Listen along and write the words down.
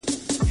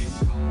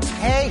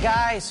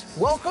guys,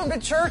 welcome to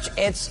church.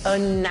 It's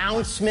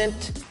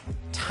announcement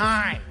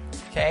time,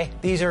 okay?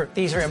 These are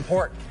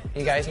important.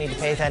 You guys need to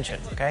pay attention,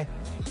 okay?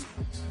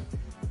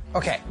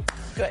 Okay,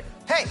 good.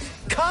 Hey,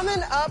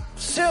 coming up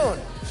soon,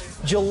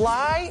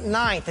 July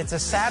 9th, it's a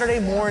Saturday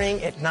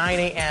morning at 9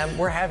 a.m.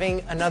 We're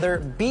having another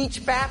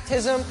beach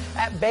baptism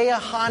at Bea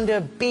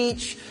Honda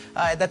Beach.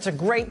 That's a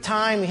great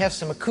time. We have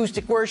some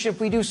acoustic worship.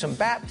 We do some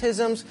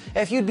baptisms.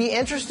 If you'd be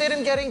interested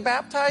in getting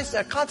baptized,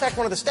 contact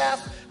one of the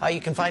staff.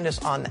 You can find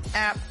us on the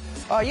app.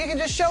 You can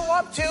just show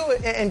up too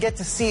and get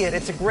to see it.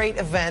 It's a great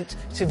event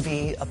to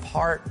be a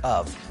part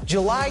of.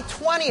 July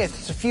 20th,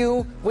 it's a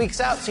few weeks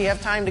out, so you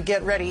have time to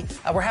get ready.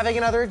 We're having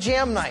another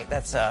jam night.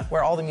 That's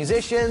where all the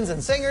musicians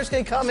and singers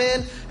can come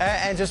in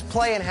and just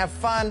play and have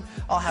fun.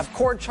 I'll have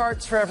chord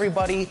charts for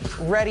everybody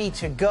ready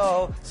to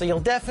go, so you'll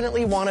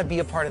definitely want to be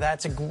a part of that.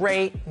 It's a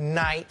great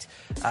night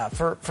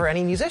for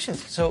any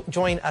musicians, so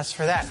join us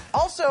for that.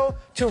 Also,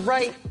 to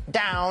write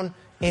down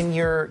in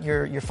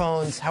your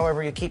phones,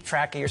 however you keep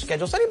track of your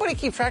schedules. Anybody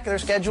keep track of their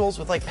schedules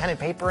with like pen and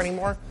paper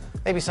anymore?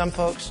 Maybe some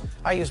folks.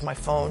 I use my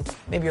phone.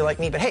 Maybe you're like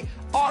me. But hey,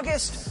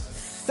 August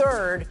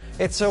 3rd,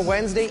 it's a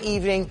Wednesday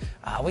evening.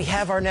 We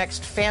have our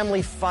next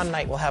family fun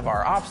night. We'll have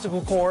our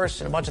obstacle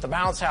course and a bunch of the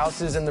bounce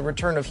houses and the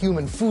return of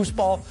human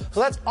foosball. So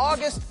that's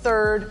August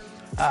 3rd.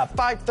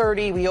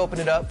 5:30, we open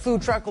it up.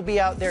 Food truck will be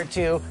out there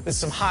too with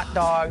some hot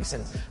dogs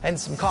and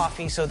some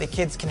coffee so the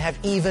kids can have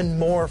even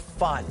more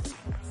fun.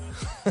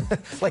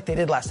 Like they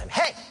did last time.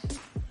 Hey!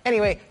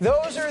 Anyway,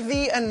 those are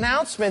the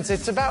announcements.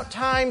 It's about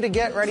time to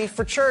get ready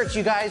for church.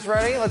 You guys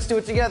ready? Let's do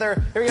it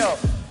together. Here we go.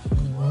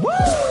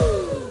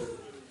 Woo!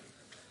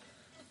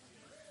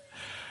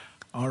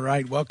 All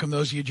right. Welcome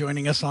those of you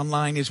joining us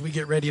online as we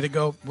get ready to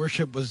go.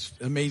 Worship was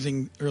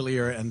amazing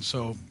earlier, and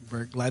so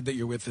we're glad that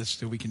you're with us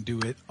so we can do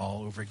it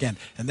all over again.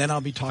 And then I'll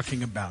be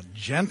talking about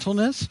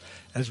gentleness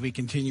as we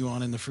continue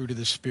on in the fruit of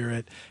the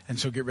Spirit. And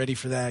so get ready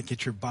for that.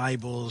 Get your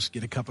Bibles,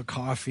 get a cup of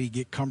coffee,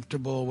 get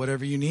comfortable,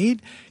 whatever you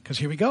need, because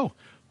here we go.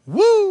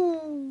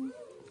 Woo!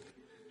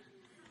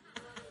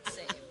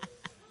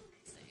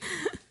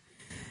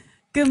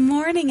 Good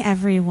morning,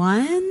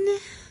 everyone.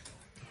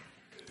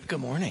 Good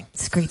morning.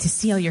 It's great to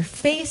see all your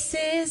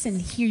faces and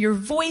hear your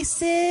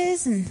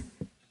voices, and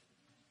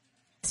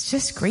it's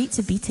just great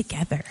to be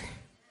together.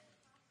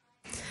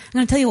 I'm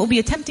going to tell you what we'll be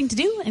attempting to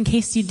do in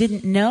case you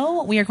didn't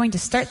know. We are going to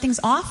start things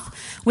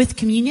off with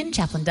communion.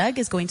 Chaplain Doug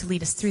is going to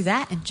lead us through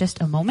that in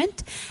just a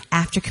moment.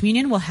 After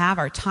communion, we'll have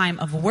our time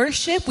of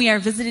worship. We are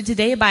visited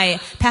today by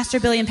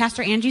Pastor Billy and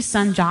Pastor Angie's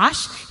son,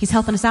 Josh. He's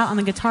helping us out on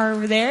the guitar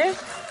over there.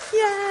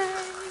 Yay!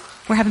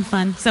 We're having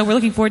fun, so we're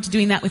looking forward to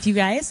doing that with you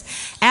guys.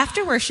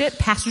 After worship,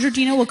 Pastor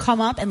Georgina will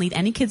come up and lead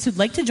any kids who'd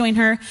like to join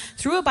her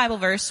through a Bible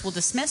verse. We'll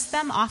dismiss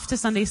them off to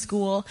Sunday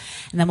school,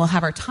 and then we'll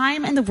have our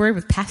time in the Word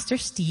with Pastor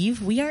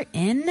Steve. We are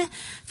in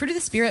Fruit of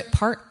the Spirit,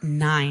 Part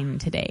 9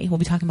 today. We'll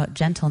be talking about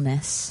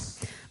gentleness.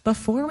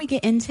 Before we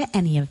get into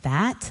any of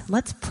that,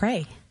 let's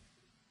pray.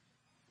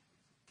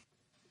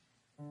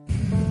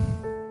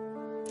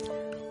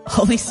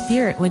 Holy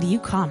Spirit, would you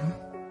come?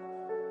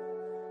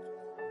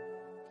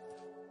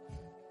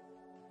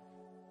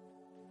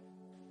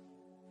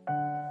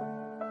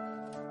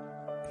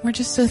 We're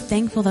just so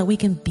thankful that we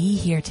can be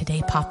here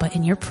today, Papa,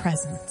 in your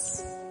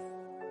presence.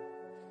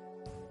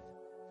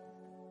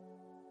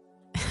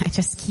 I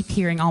just keep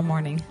hearing all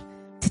morning,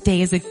 today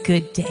is a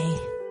good day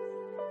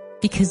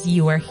because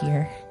you are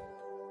here.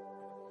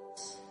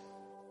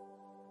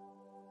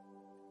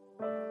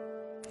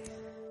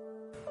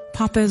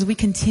 Papa, as we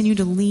continue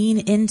to lean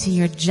into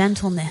your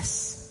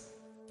gentleness,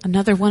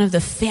 another one of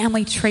the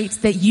family traits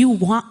that you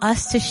want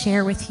us to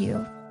share with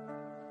you,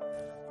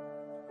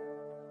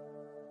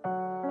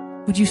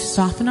 would you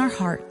soften our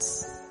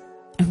hearts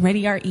and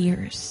ready our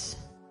ears?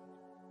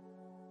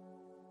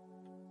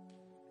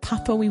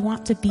 Papa, we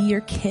want to be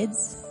your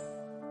kids,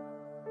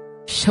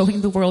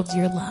 showing the world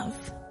your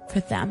love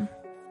for them.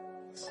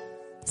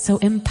 So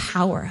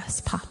empower us,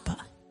 Papa.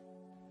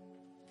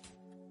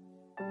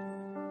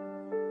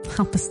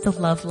 Help us to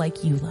love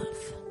like you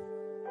love.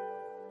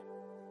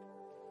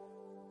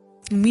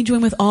 And we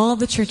join with all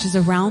the churches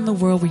around the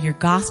world where your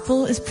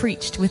gospel is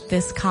preached with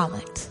this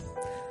collect.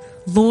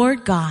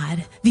 Lord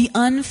God, the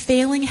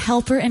unfailing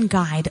helper and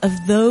guide of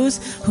those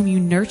whom you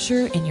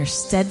nurture in your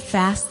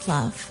steadfast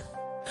love,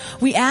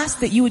 we ask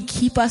that you would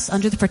keep us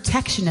under the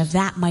protection of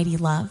that mighty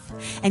love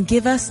and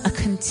give us a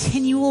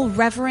continual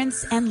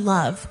reverence and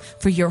love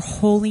for your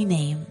holy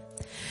name.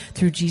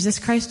 Through Jesus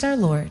Christ our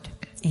Lord.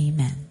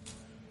 Amen.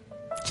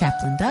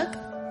 Chaplain Doug.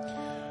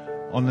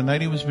 On the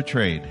night he was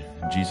betrayed,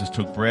 Jesus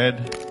took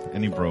bread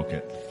and he broke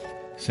it,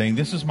 saying,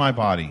 "This is my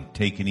body.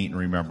 Take and eat in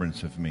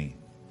remembrance of me."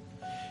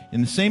 In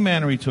the same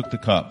manner he took the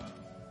cup.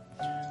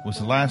 It was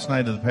the last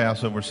night of the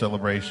Passover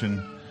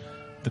celebration.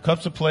 The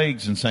cups of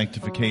plagues and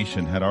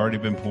sanctification had already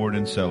been poured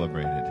and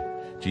celebrated.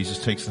 Jesus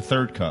takes the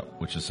third cup,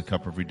 which is the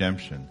cup of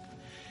redemption.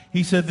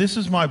 He said, "This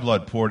is my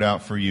blood poured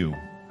out for you.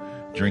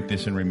 Drink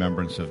this in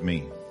remembrance of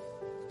me."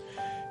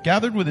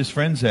 Gathered with his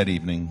friends that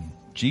evening,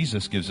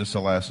 Jesus gives us a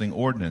lasting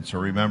ordinance or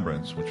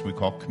remembrance, which we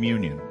call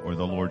communion or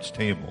the Lord's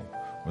table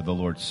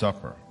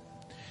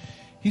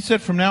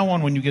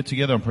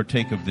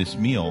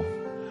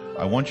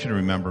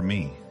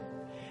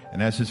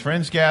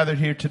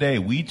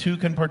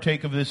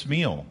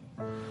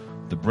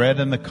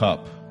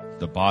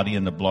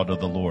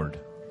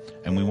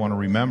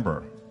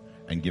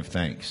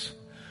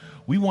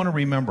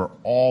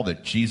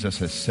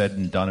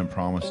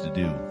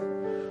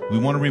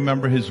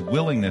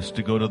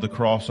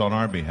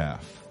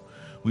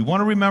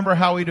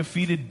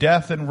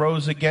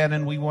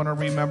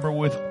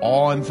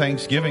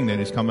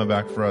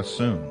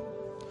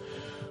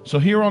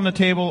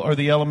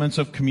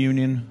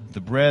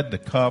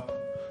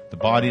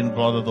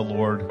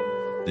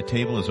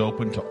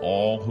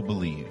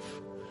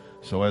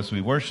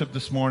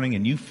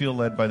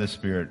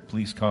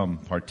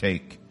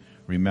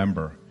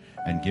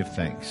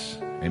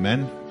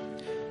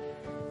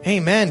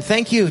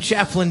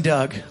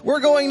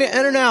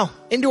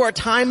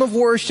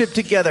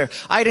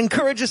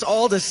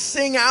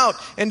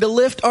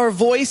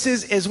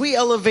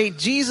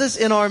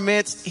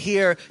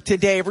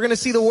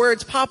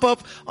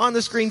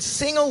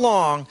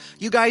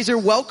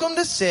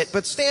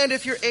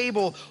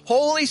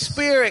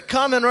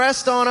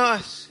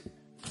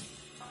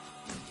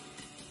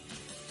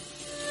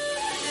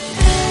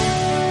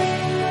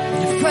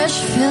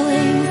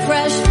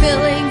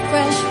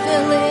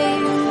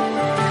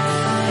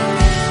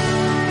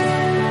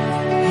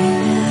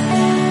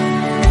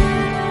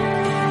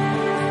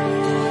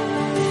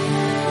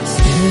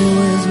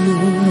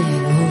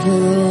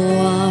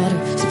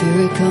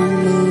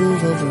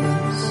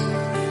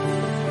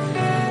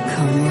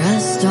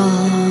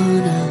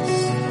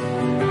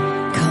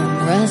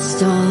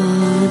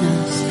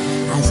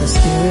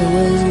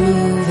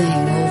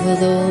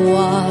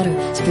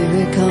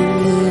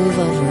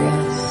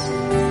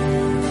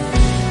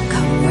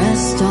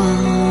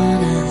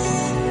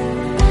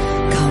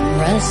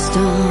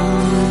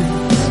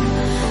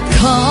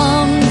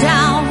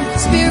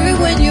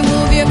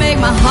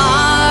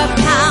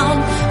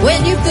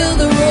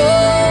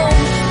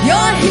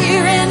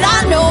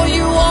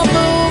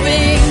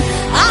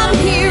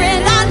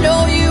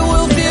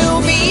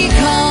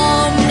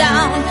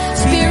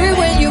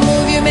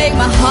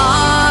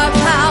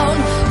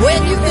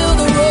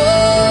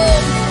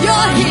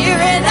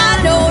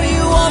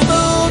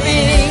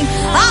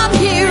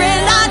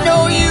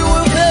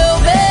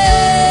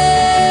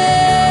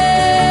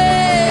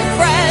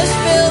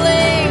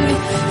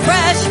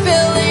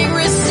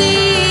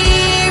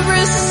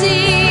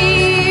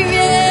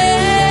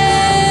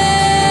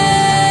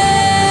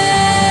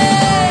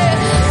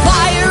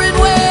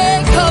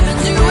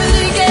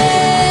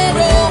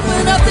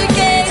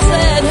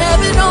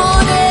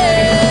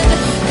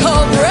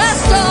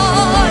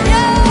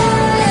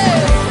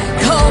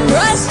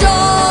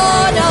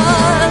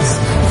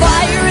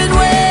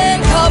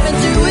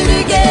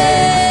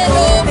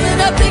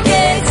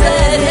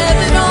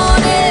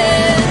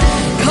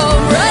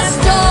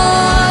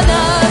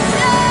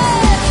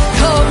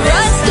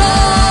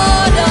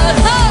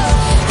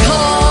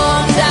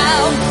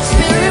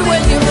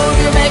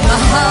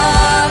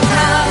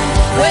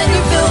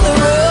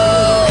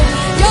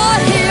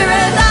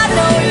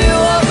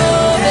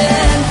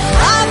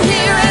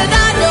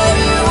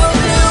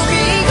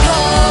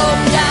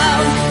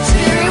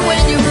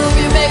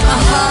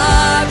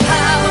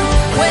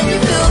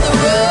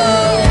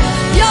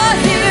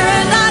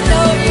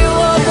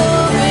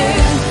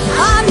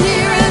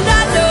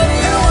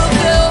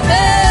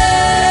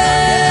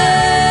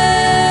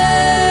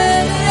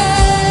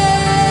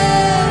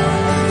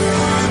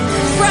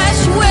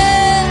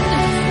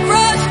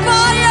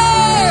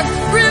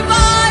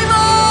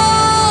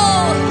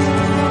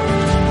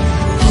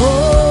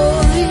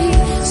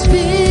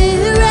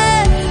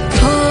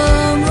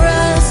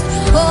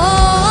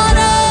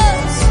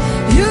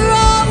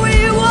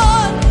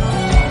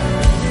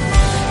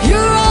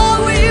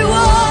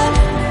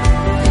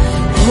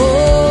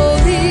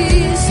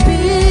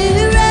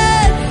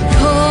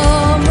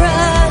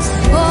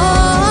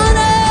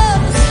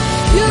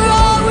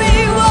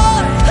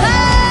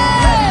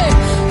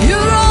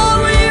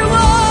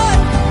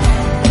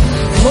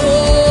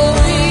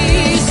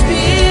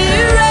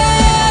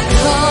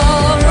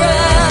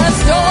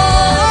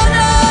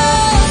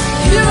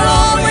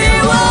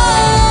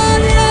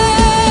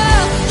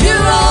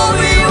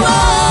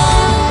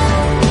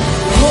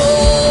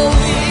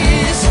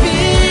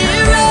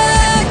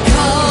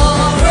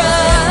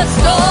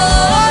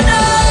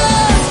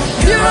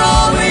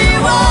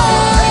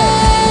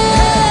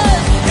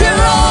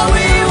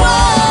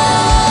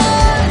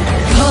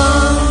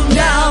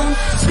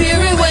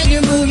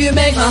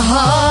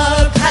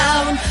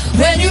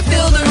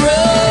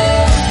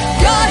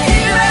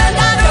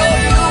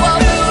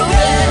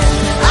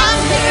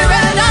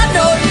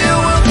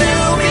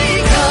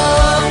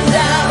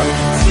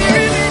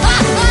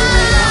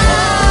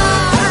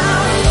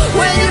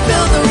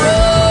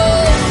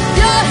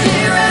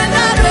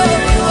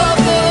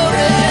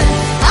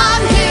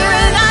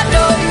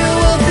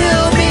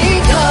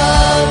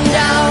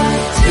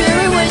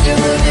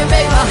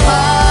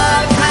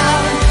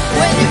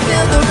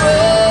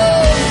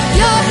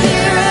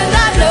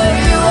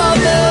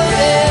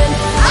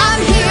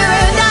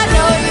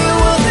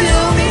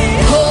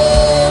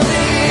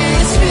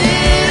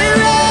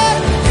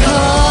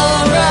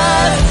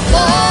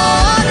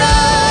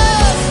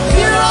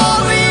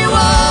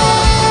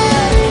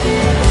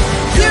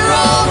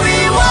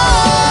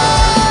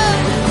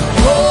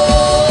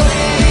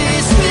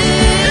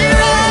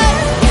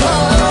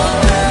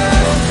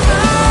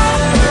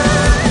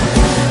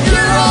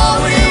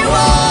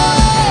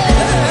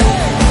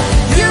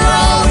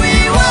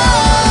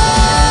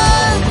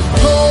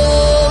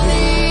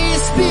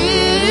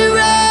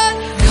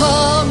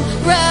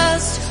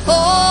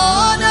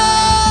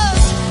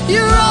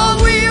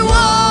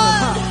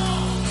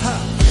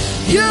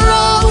You're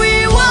all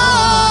we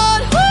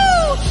want.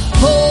 Woo!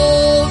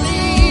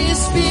 Holy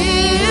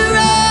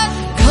Spirit,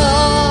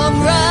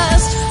 come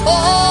rest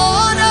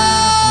on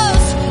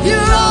us.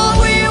 You're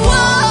all we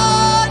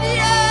want.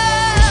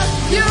 Yeah,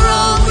 you're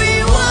all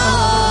we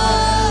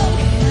want.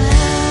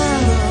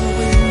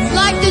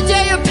 Like the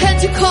day of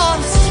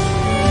Pentecost,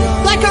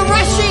 like a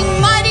rushing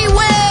mighty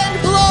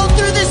wind, blow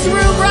through this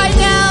room right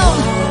now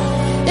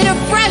in a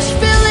fresh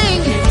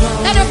filling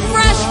and a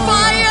fresh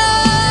fire.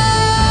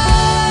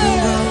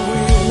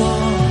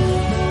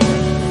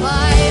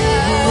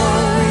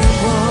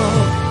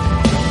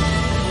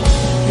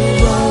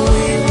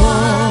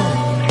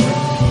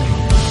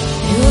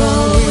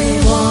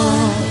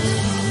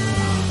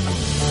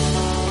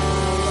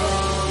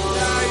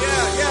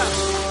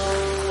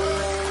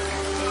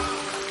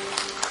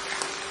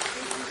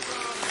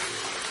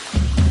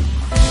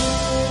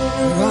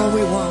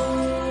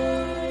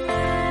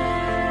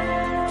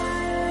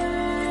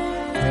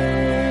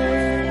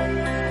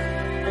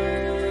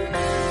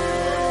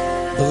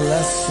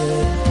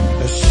 Blessed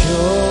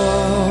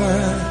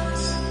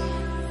assurance,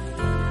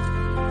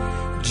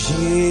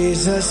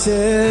 Jesus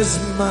is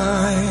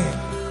mine.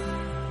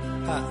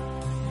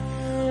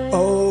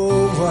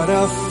 Oh, what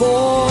a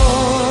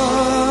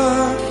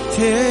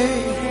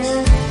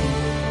foretaste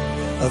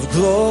of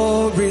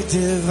glory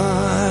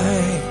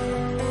divine.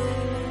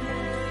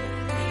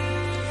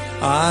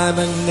 I'm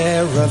an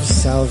heir of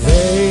salvation,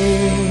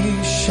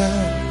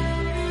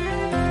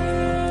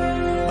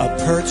 a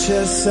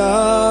purchase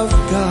of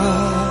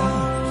God,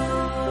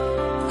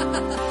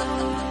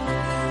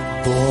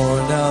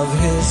 born of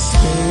His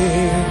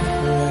Spirit.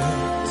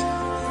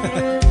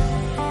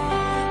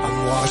 I'm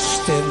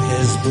washed in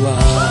His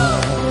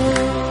blood.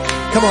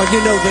 Come on, you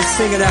know this,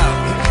 sing it out.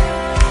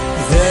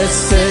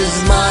 This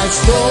is my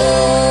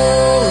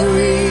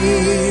story.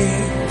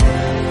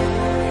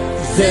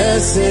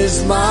 This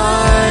is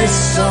my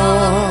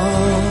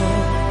song,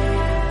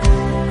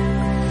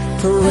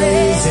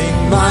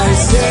 praising my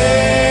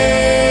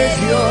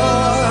Savior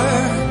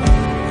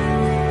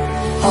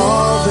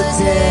all the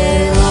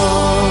day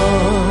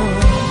long.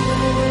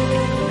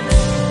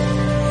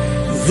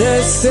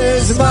 This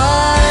is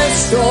my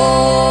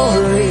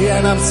story,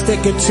 and I'm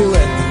sticking to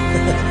it.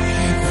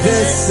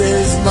 This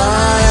is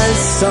my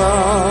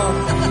song,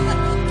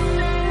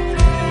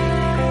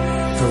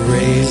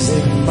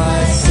 praising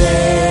my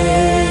Savior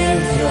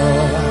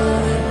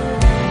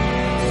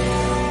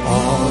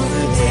all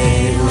the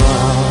day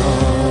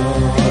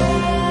long.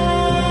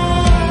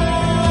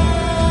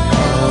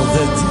 All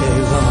the day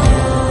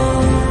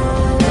long.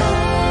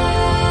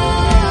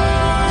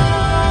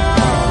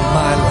 All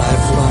my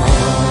life long.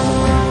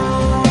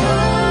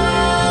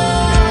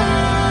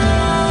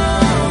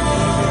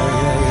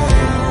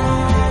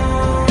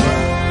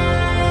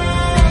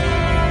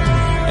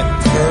 And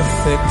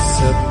perfect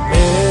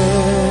submission,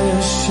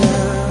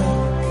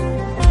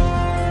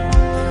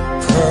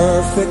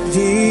 perfect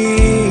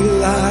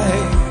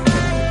delight,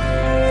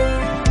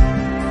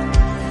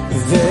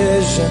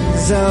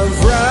 visions of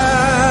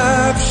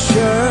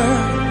rapture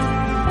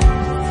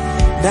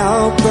now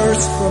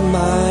burst from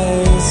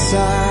my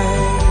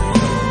sight,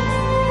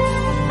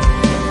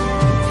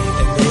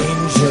 and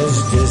angels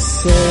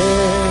descending,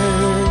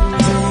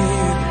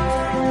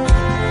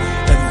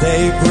 and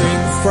they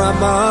bring from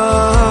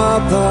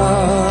above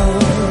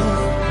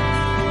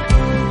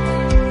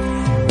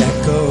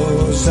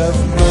echoes of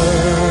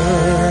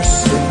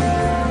mercy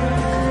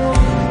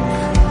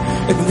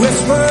and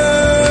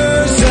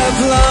whispers of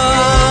love.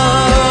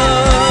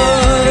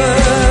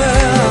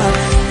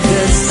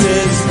 This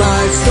is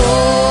my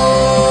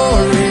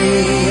story,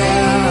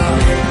 yeah.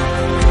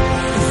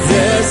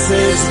 This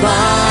is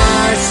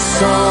my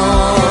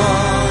song,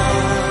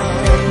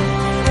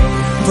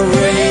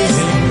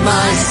 praising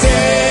my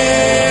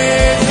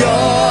Savior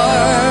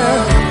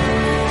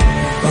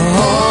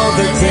all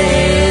the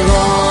day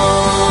long.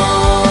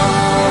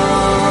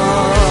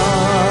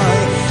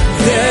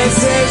 This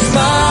is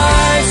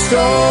my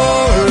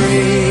story.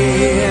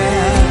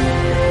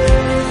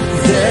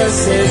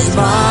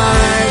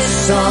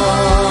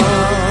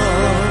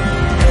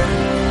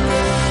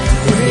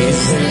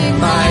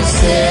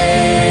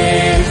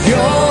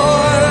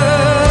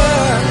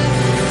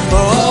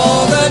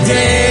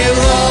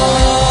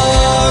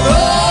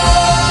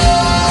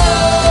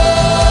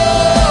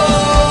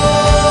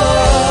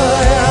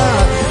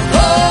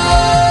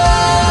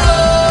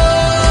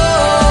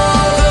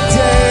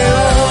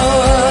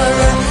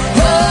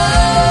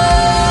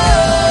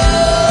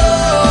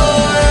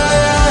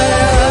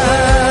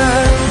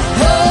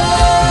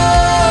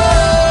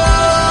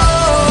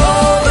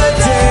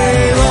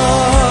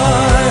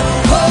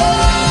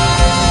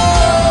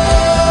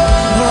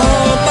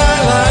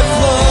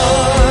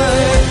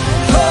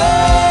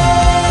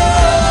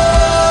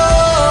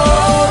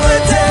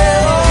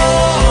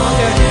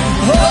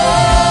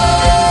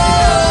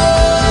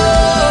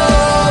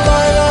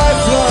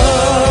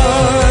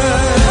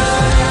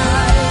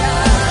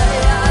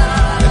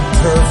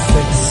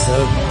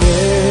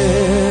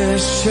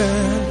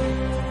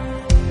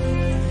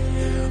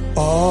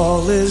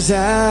 is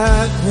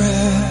at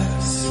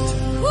rest.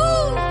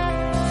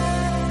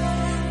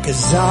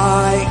 'Cause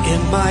I,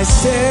 in my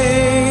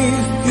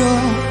Savior,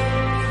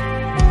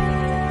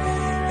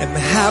 am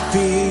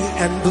happy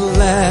and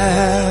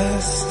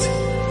blessed.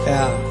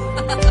 Yeah.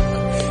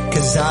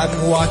 'Cause I'm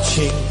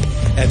watching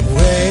and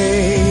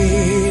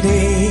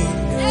waiting,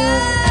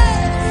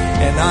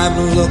 and I'm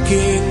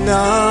looking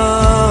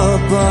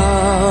above.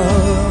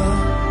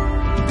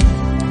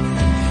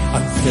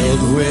 I'm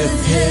filled with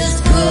His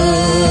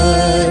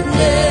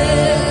goodness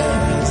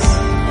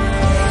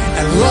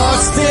and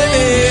lost in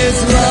His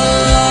love.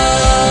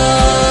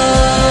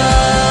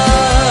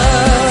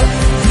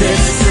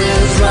 This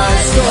is my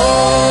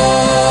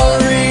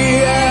story,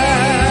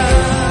 yeah.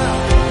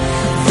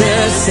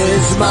 This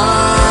is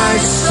my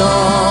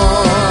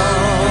song,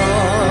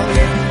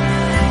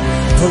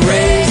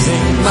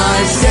 praising my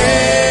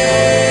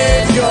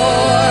Savior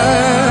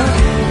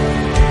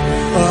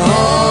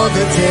all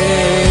the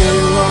day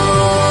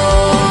long.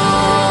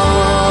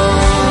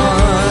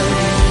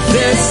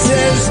 This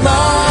is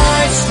my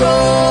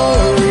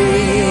story,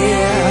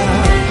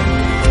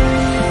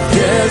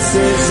 this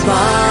is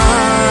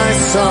my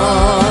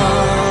song,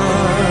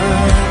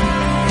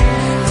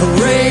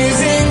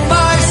 praising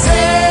my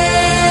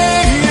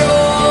Savior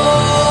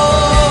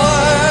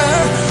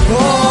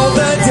all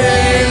the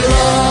day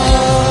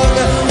long.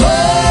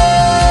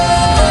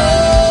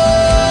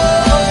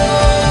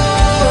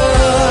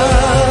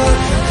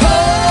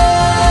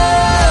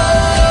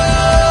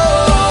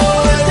 All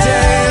the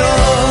day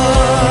long.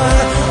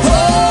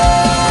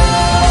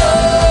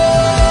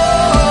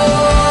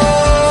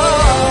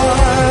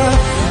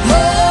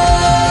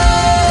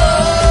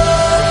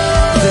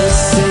 This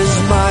is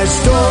my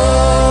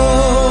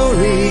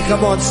story.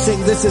 Come on,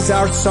 sing. This is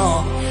our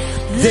song.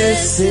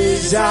 This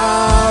is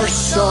our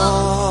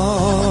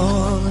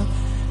song.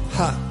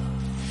 Ha.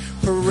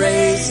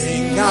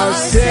 Praising our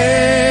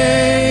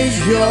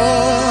Savior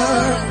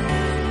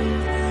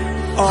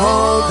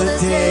all the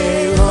day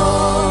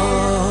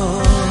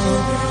long.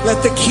 Let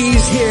the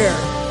keys hear.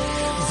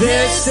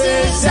 This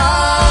is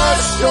our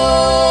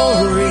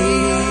story.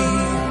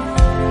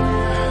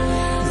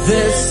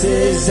 This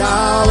is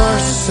our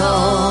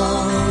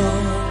song,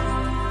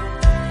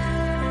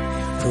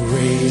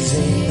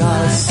 praising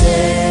our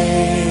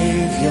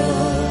Savior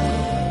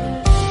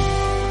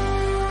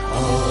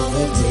all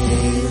the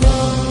day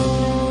long.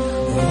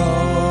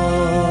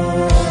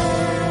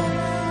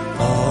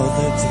 All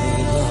the day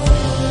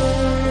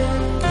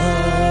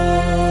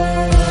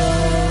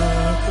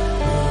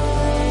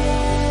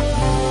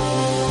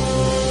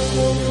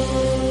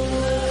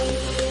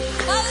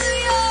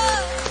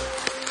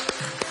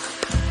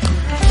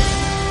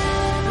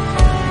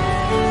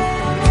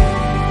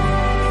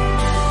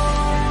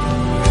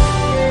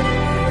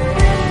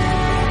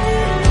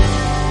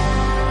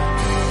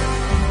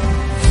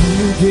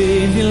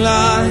gave your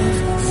life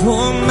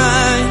for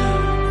mine,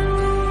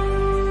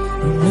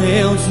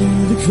 nailed to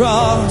the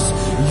cross,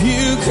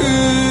 you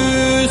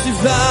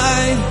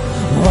crucified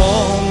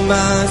all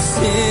my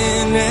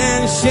sin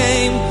and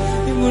shame.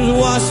 It was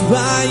washed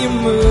by your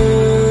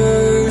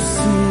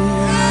mercy.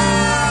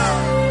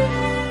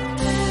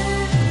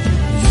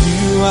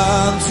 You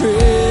are the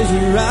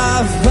treasure I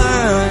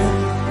find,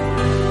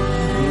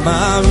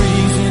 my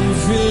reason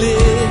for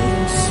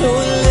living, so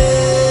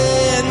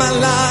let my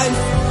life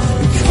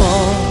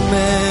become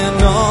an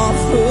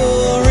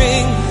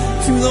offering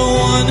to the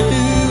one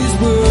who's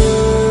worthy.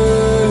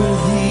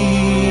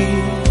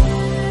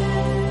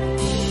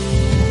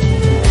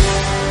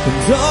 And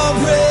all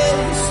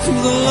praise to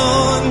the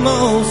Lord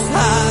Most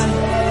High,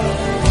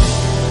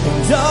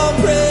 and all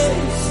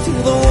praise to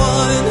the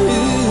one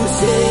who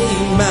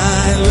saved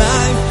my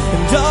life,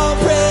 and all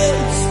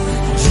praise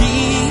to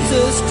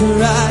Jesus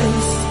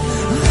Christ,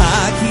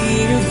 our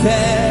King of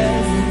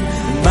heaven,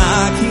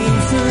 my King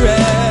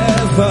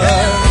forever.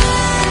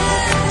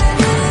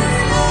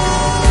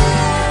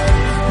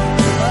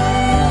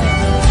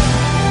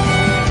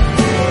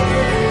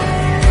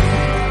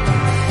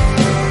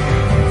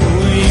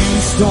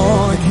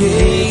 Storm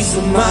gates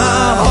of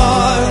my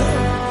heart,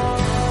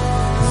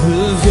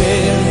 the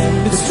veil in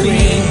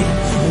between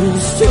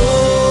was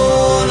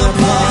torn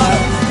apart.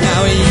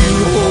 Now you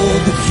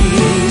hold the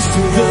keys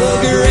to the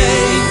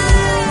grave,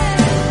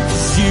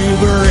 you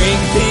bring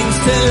things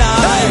to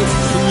life.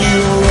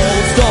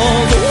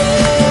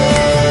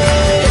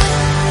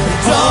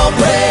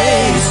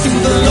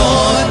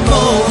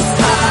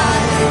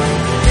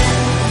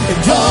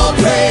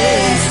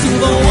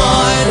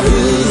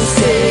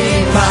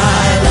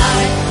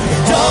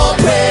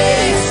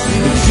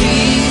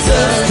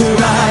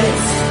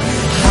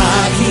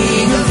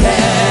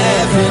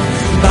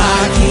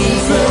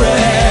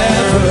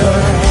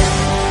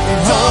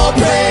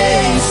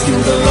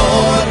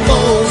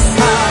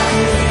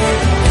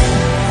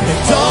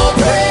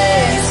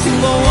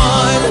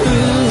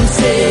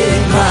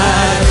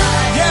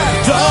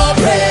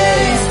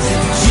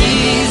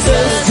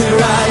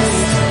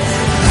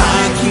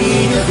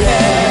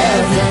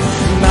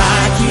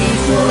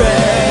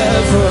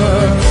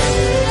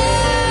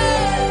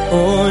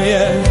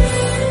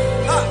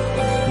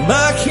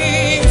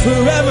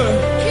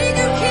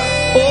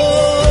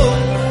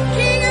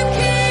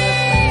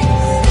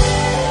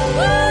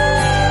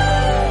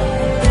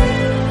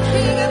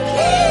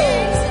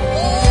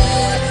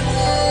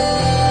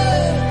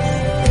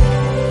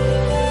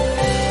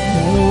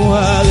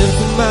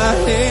 my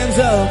hands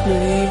up,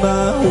 lay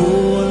my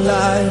whole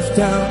life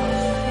down,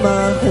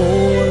 my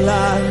whole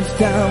life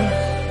down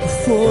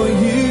before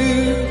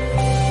you.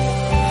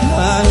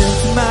 I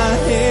lift my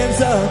hands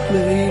up,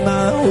 lay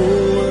my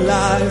whole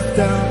life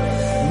down,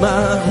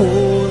 my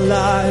whole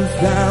life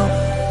down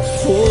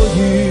before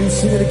you.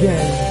 Sing it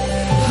again.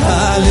 I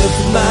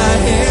lift my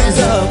hands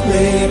up,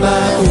 lay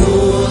my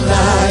whole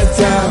life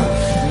down,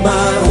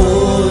 my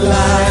whole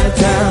life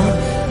down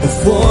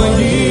before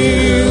you.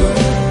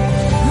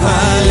 I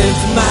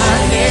lift my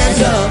hands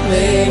up,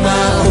 lay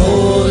my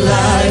whole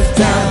life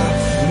down,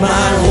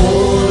 my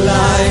whole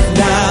life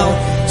down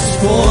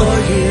for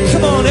you.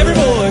 Come on, every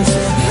voice.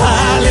 I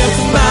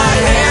lift my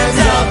hands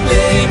up,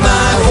 lay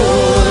my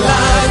whole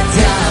life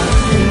down,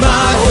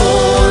 my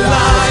whole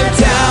life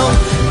down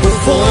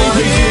before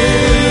you.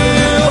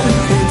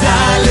 And I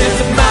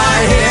lift my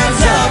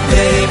hands up,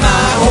 lay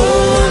my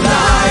whole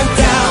life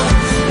down,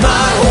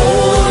 my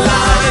whole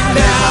life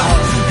down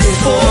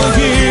before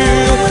you.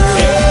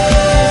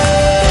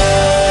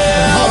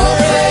 Yeah. All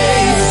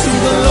praise to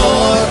the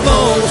Lord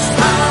Most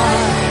High,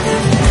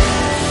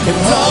 and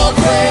all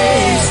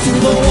praise to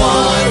the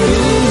one who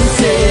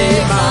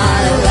saved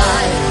my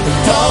life,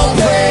 and all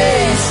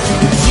praise to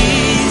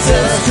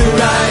Jesus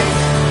Christ,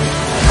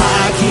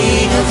 High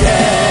King of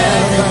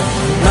heaven,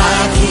 my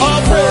King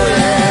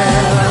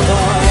forever.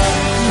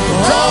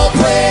 And all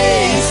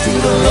praise to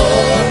the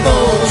Lord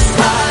Most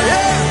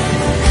High,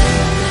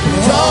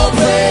 and all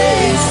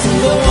praise to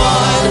the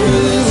one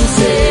who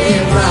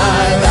saved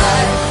my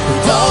life,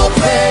 and all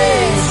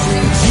praise to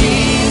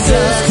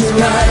Jesus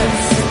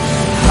Christ,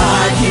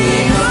 High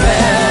King of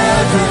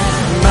heaven,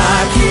 my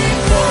King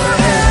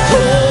forever. Oh,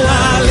 I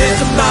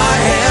lift my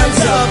hands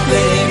up,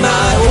 lay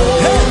my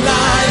whole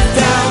life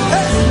down,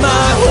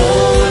 my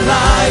whole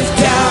life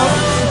down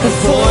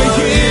before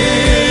you.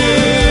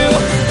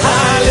 I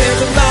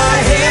lift my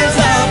hands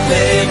up,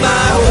 lay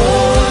my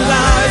whole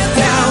life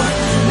down,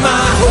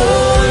 my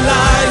whole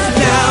life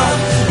down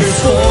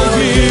before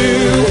you.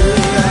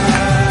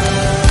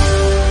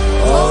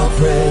 All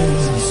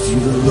praise to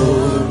the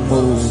Lord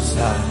Most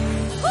High.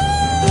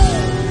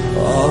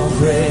 All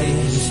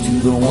praise to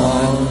the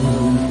one who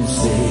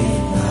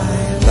saved my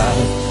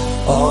life.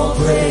 All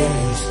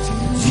praise to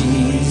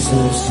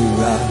Jesus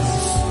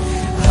Christ,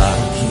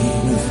 our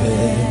King of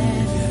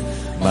heaven,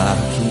 my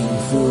King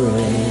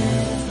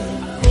forever.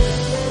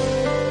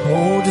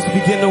 Oh, just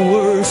begin to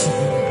worship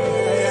Him.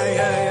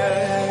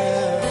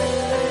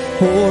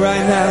 Oh,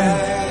 right now,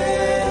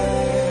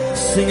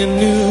 sing a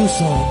new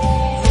song.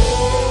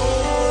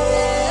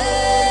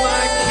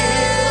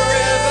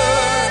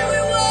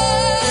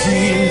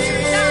 Jesus.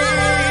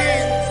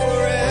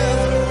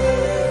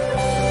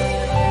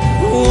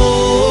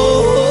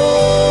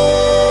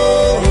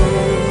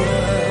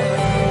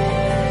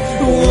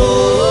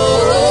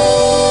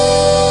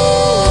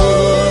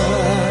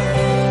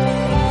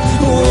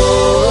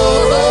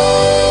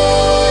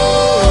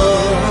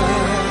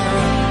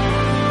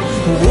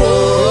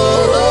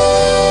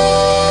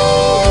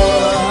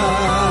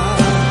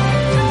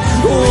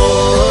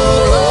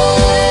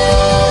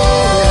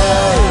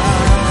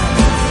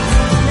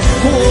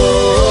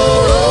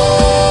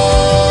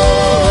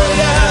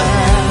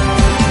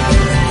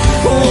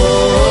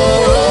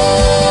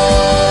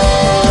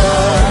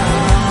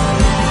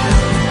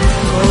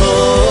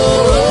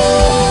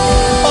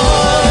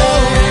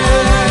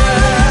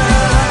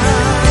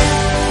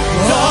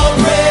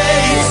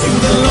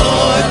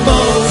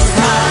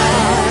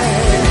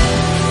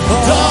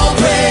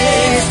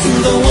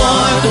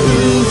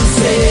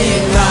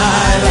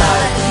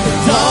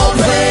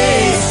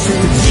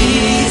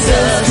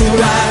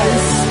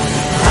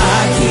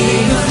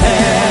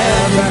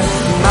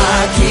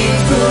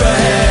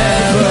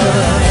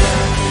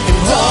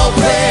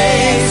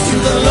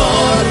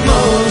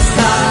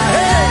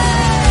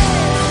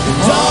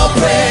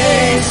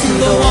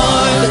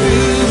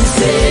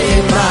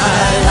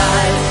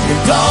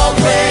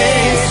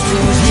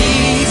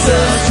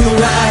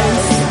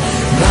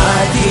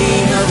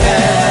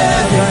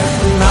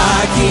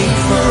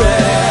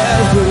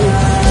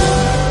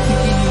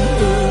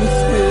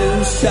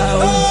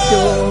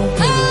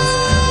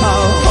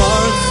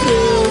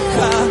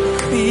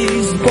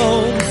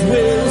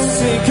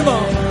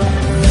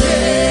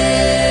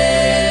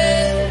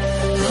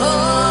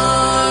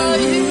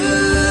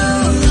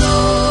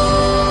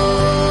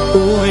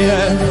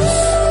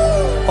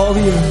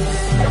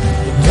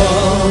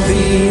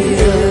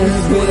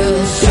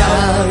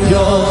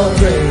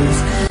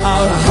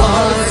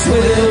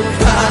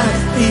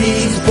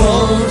 These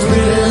bones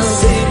will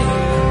sing.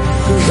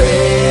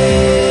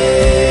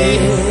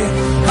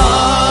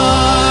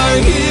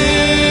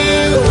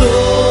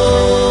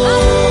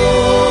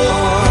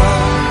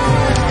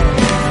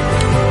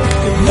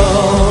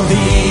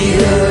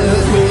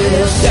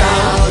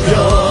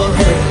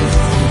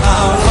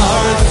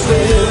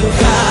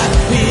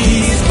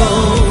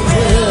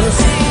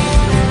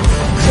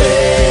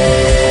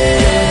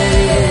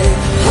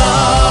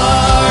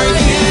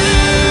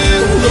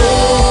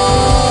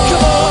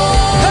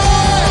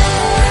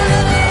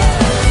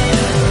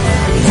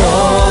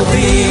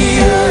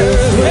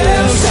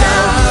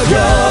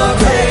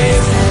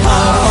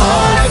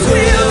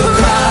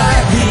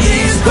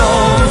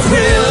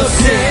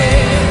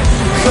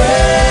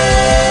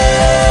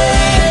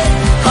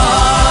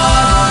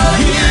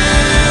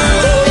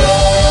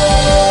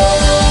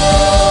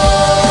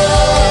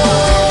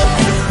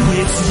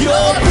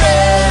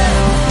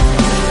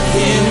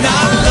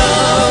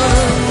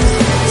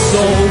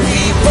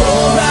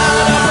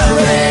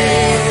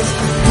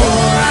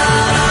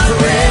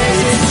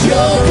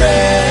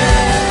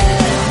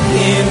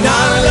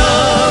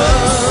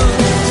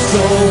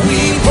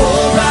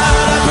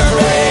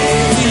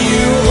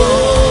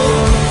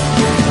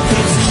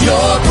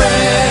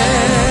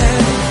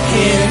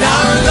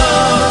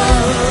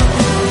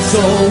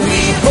 we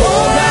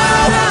pour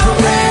out our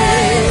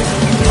praise.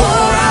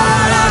 Pour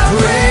out our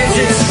praise.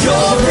 It's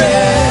your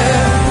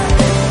breath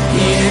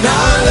in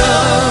our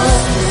lungs.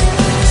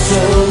 So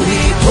we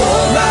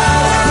pour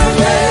out our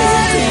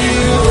praise to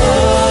you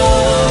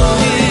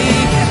only.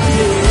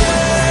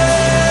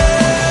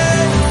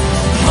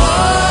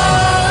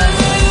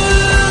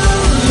 Hallelujah,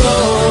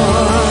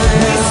 Lord.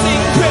 We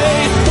sing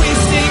great, we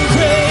sing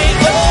great.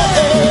 Oh,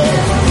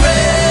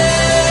 great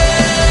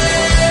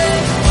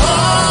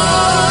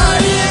are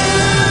you,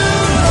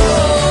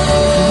 Lord.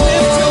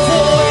 Lift your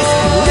voice,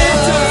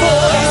 lift your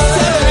voice.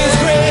 Tell him he's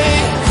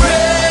great.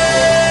 Great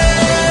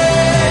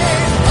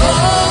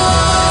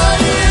are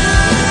you,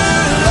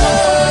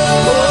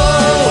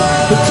 Lord.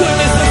 The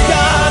goodness of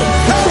God,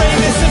 the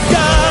greatness of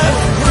God.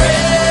 Great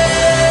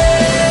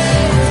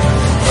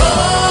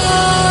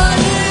are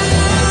you,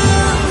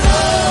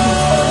 Lord.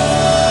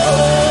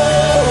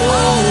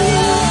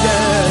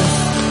 Yes.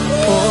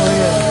 Oh,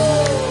 yeah.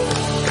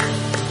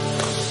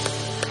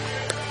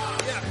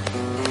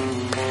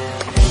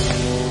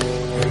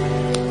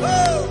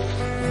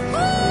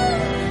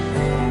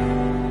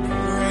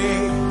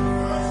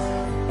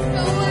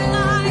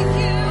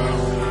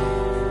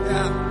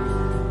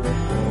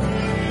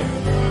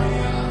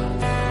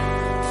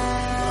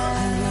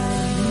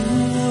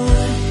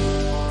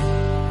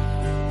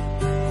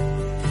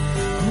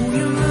 Oh,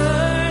 your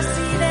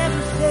mercy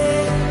never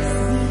fails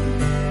me.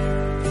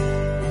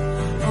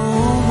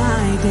 All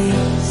my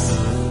days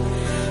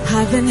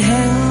I've been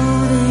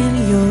held in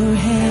your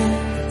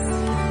hands.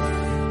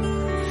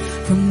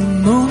 From the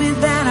moment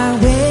that I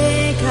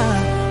wake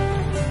up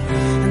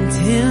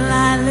until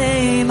I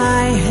lay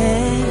my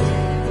head,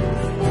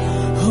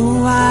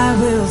 oh, I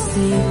will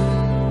sing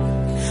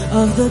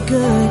of the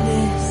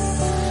goodness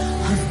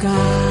of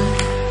God.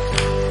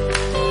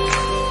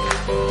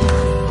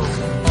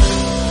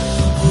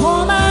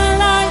 All my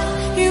life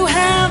you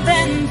have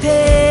been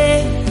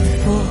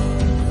faithful.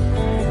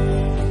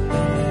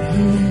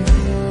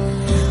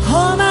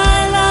 All my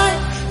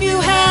life you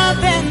have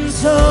been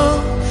so,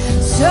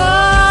 so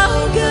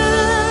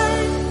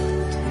good.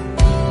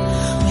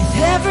 With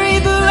every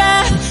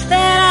breath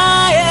that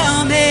I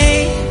am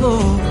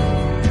able,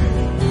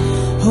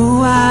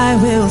 oh, I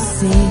will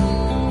sing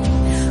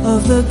of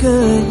the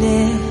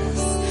goodness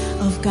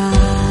of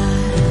God.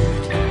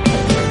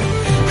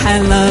 I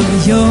love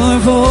your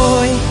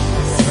voice.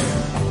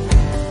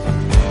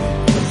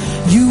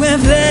 You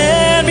have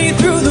led me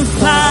through the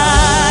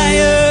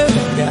fire.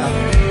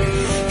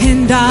 In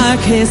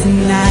darkest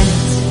night,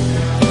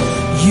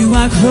 you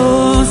are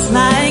close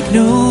like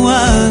no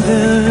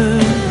other.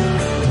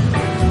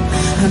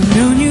 I've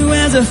known you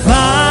as a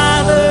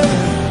father.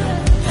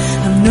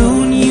 I've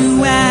known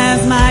you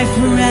as my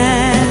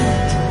friend.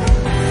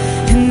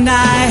 And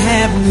I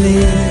have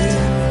lived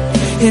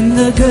in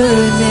the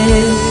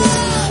goodness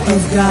of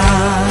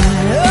God.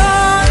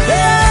 Oh,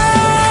 yeah.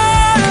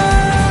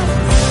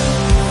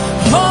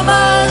 All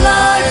my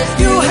life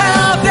you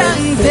have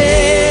been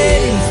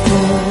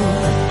faithful.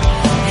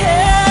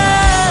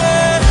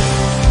 Yeah.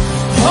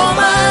 All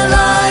my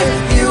life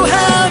you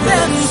have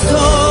been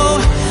so,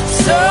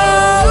 so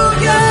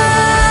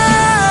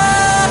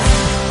good.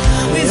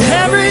 With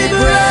every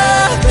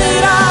breath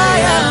that I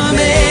am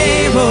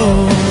able,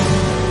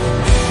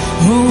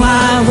 oh,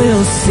 I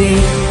will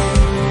sing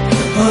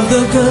of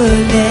the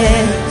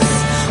goodness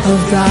of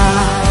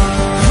God.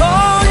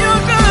 Oh, your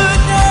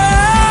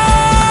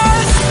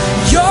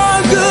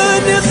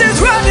goodness is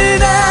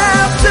running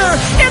after,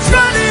 it's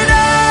running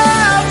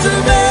after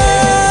me.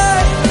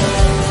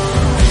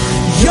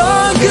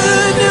 Your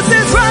goodness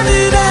is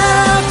running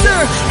after,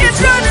 it's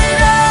running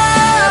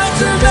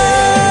after me.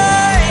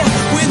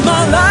 With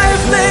my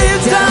life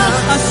laid down,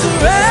 I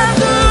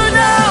surrender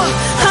now.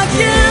 I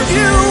give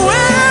you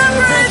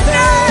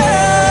everything.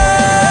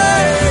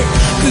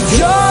 'Cause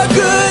your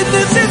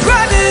goodness is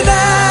running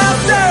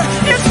after,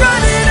 it's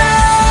running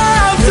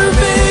after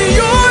me.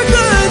 Your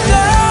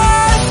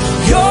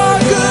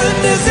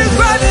goodness is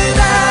running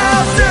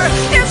after,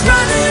 it's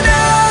running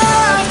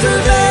after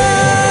me.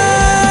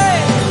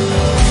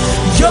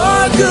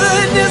 Your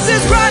goodness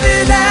is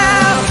running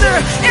after,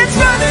 it's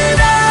running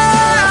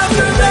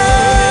after me.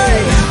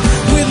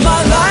 With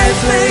my life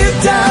laid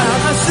down,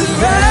 I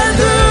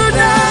surrender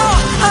now.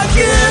 I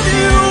give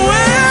you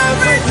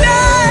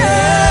everything.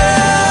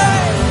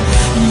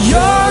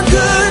 Your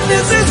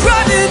goodness is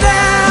running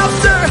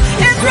after,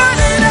 it's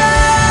running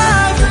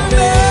after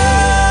me.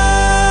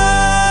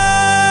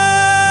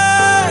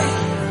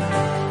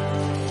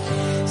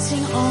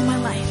 Sing all my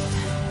life.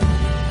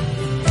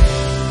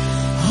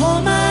 All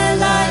my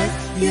life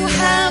you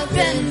have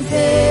been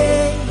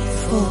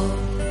faithful.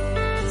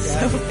 So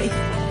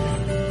faithful.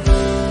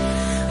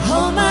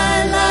 All my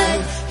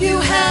life you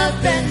have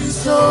been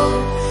so,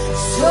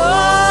 so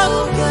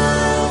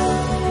good.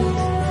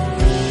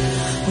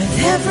 With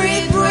every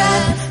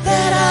breath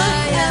that I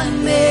am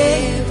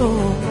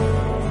able,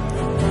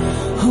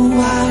 oh,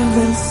 I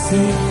will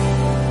sing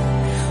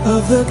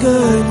of the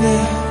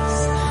goodness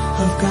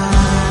of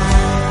God.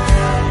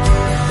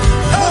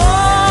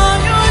 Oh,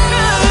 your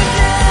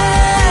goodness.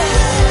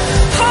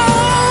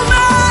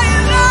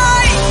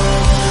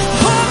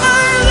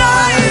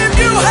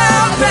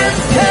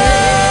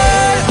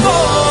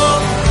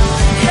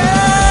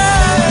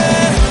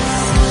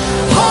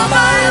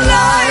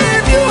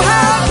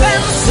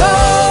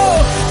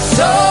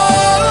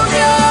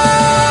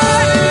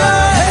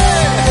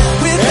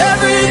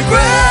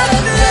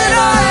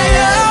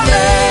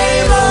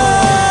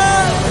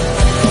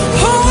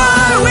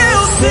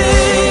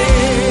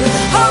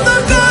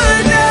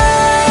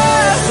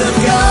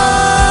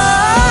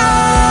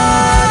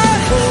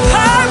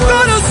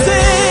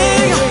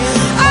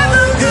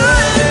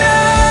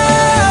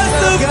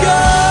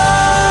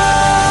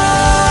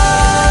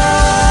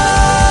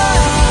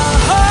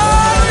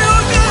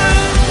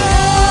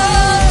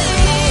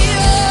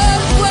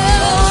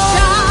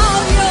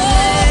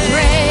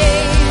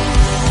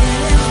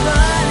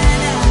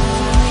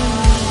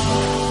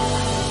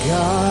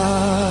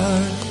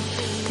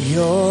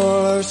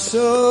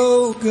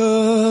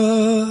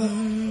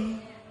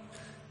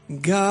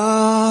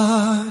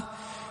 God,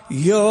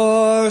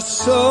 you're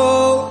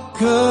so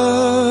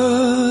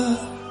good.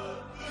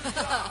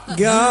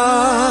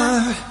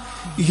 God,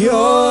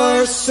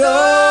 you're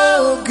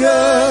so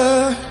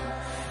good.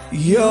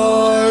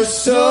 You're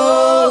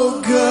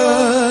so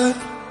good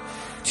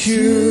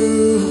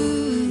to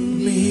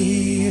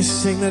me.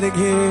 Sing that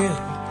again.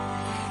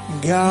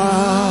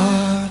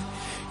 God,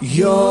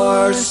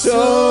 you're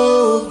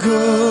so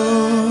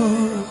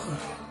good.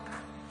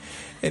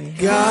 And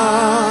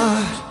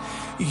God,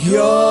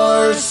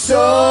 you're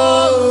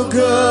so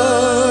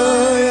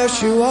good.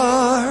 Yes, you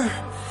are.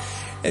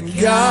 And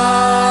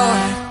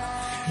God,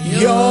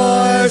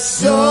 you're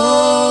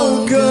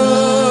so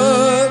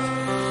good.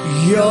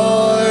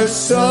 You're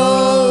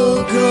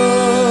so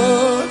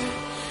good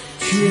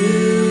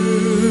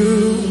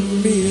to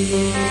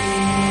me.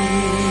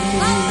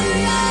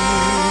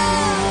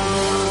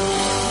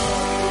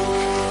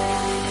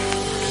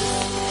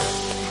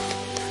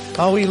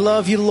 Oh, we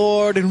love you,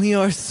 Lord, and we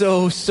are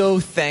so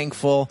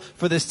thankful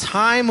for this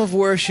time of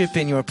worship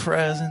in your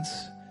presence.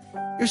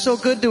 You're so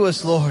good to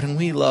us, Lord, and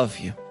we love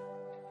you.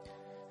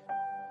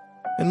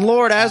 And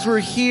Lord, as we're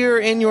here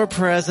in your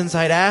presence,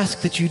 I'd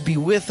ask that you'd be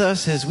with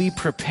us as we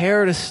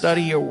prepare to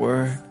study your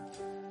word.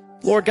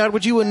 Lord God,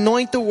 would you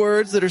anoint the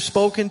words that are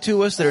spoken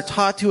to us, that are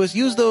taught to us?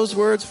 Use those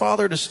words,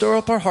 Father, to stir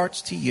up our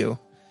hearts to you.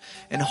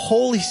 And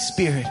Holy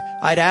Spirit,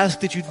 I'd ask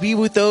that you'd be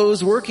with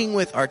those working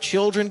with our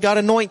children. God,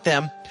 anoint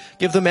them.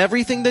 Give them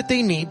everything that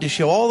they need to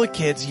show all the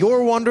kids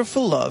your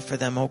wonderful love for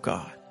them, oh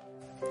God.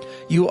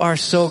 You are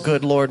so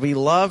good, Lord. We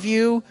love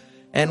you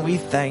and we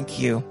thank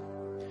you.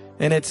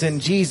 And it's in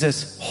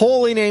Jesus'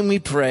 holy name we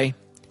pray.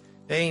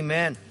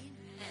 Amen.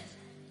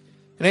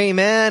 And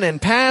amen.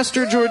 And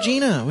Pastor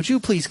Georgina, would you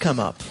please come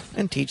up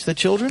and teach the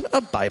children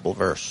a Bible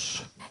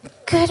verse?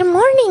 Good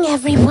morning,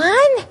 everyone.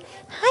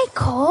 Hi,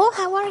 Cole.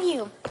 How are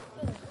you?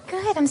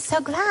 Good. I'm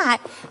so glad.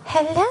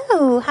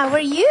 Hello. How are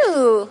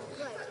you?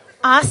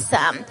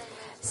 Awesome.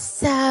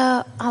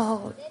 So,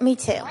 me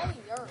too.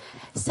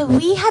 So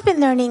we have been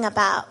learning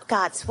about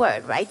God's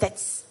word, right?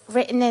 That's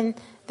written in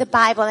the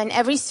Bible, and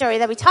every story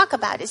that we talk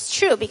about is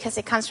true because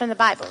it comes from the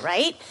Bible,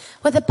 right?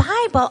 Well, the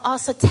Bible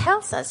also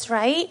tells us,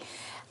 right,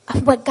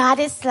 what God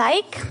is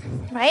like,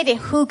 right, and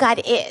who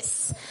God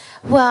is.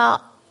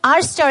 Well,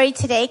 our story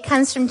today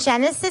comes from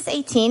Genesis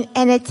 18,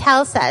 and it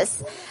tells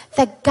us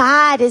that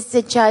God is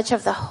the judge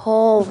of the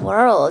whole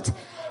world.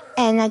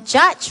 And a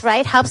judge,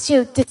 right, helps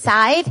you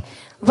decide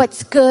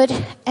what's good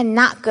and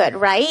not good,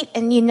 right?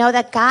 And you know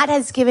that God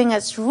has given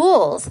us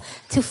rules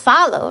to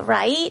follow,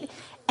 right?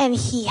 And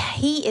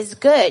he is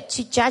good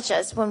to judge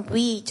us when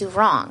we do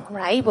wrong,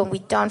 right? When we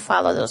don't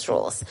follow those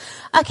rules.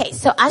 Okay,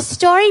 so our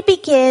story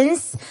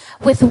begins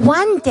with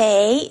one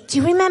day. Do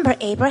you remember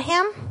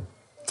Abraham?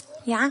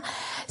 Yeah.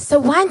 So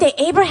one day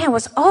Abraham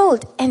was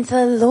old and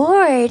the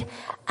Lord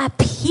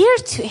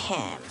appeared to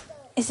him.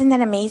 Isn't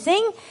that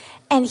amazing?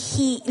 And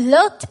he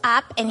looked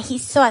up and he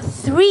saw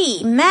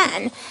 3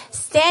 men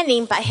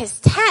standing by his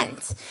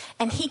tent.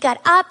 And he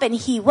got up and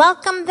he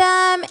welcomed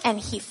them and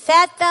he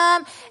fed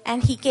them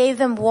and he gave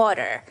them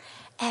water.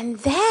 And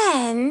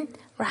then,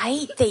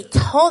 right, they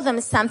told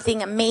them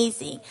something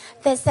amazing.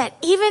 They said,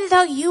 even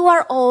though you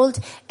are old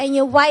and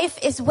your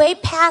wife is way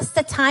past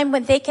the time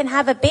when they can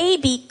have a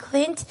baby,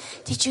 Clint,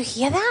 did you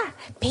hear that?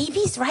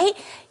 Babies, right?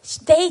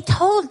 They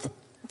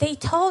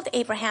told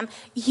Abraham,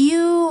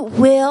 you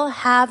will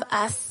have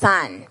a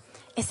son.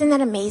 Isn't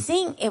that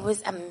amazing? It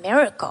was a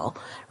miracle,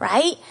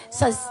 right?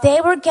 So as they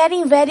were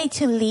getting ready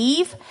to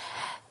leave,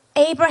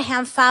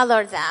 Abraham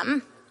followed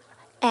them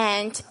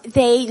and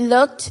they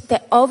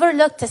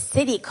overlooked a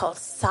city called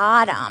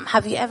Sodom.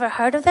 Have you ever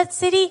heard of that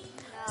city?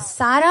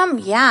 Sodom?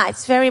 Yeah,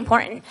 it's very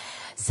important.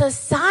 So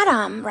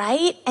Sodom,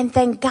 right? And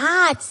then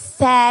God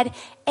said,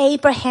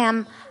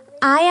 Abraham,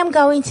 I am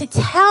going to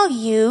tell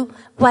you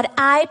what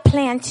I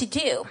plan to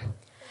do.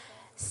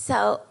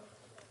 So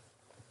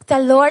the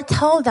Lord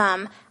told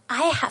them,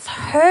 I have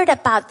heard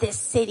about this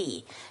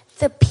city.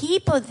 The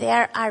people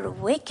there are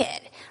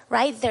wicked,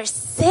 right? Their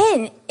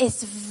sin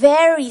is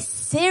very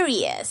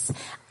serious.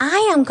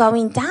 I am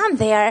going down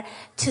there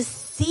to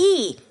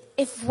see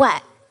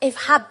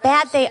how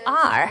bad they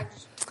are.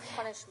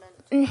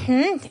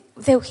 Punishment.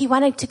 He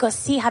wanted to go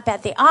see how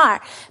bad they are,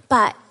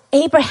 but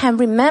Abraham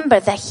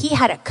remembered that he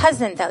had a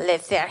cousin that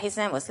lived there. His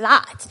name was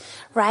Lot,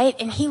 right?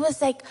 And he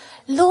was like,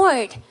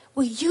 Lord,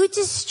 will you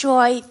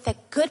destroy the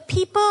good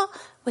people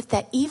with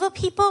the evil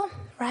people,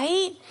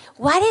 right?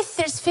 What if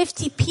there's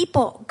 50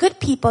 people, good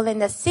people in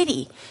the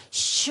city?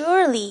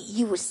 Surely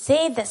you would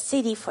save the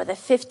city for the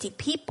 50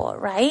 people,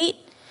 right?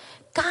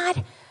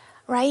 God,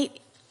 right?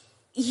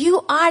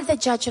 You are the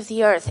judge of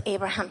the earth,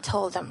 Abraham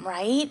told them,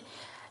 right?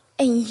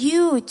 And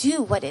you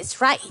do what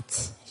is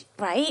right.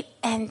 right?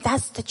 And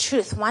that's the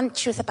truth. One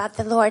truth about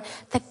the Lord,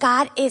 that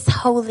God is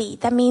holy.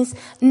 That means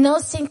no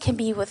sin can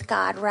be with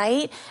God,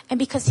 right? And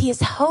because he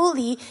is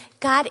holy,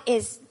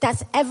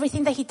 that's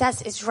everything that he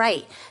does is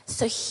right.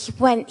 So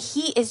when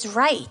he is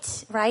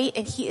right,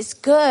 and he is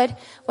good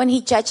when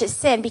he judges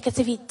sin, because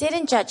if he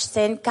didn't judge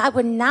sin, God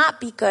would not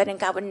be good and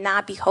God would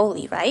not be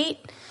holy, right?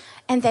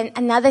 And then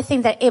another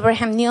thing that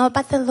Abraham knew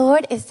about the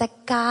Lord is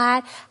that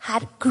God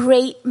had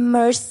great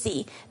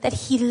mercy, that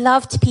he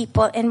loved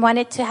people and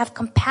wanted to have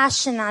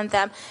compassion on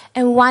them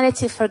and wanted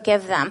to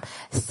forgive them.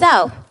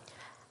 So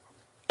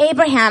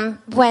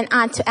Abraham went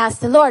on to ask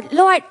the Lord,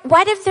 Lord,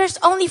 what if there's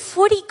only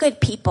 40 good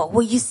people?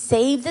 Will you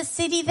save the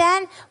city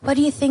then? What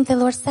do you think the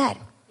Lord said?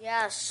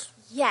 Yes.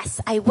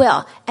 Yes, I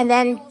will. And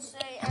then, Don't say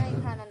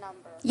any kind of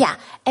number. yeah.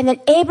 And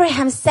then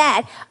Abraham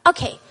said,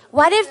 okay,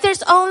 what if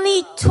there's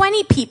only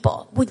 20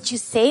 people? Would you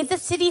save the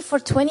city for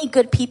 20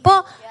 good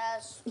people?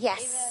 Yes. Yes.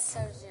 Even if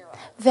there's 0.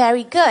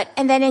 Very good.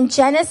 And then in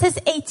Genesis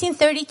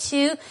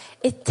 18:32,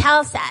 it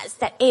tells us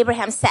that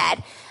Abraham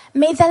said,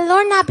 may the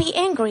Lord not be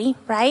angry,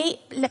 right?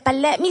 But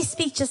let me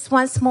speak just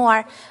once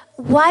more.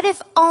 What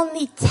if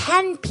only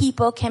 10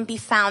 people can be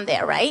found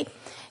there, right?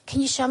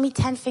 Can you show me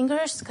 10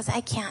 fingers? Because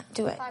I can't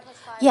do it. 5 plus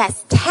 5.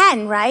 Yes,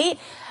 10, right?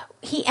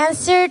 He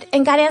answered,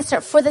 and God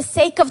answered, for the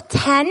sake of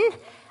 10,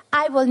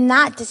 I will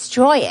not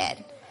destroy it.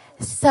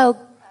 So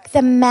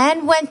the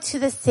man went to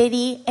the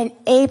city and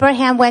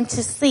Abraham went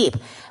to sleep.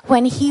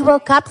 When he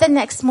woke up the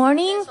next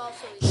morning,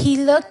 he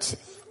looked,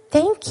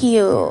 thank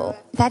you.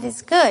 That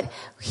is good.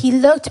 He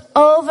looked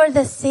over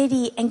the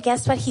city and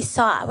guess what he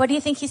saw? What do you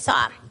think he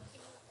saw?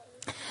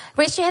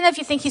 Raise your hand if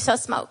you think he saw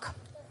smoke.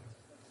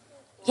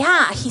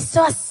 Yeah, he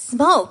saw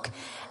smoke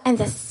and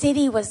the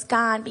city was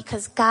gone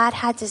because God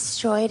had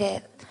destroyed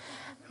it.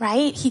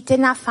 Right? He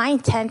did not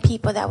find 10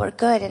 people that were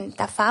good and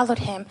that followed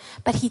him,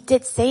 but he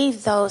did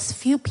save those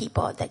few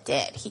people that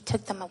did. He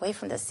took them away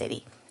from the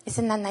city.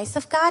 Isn't that nice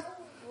of God?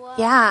 Wow.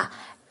 Yeah.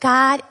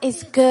 God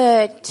is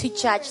good to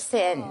judge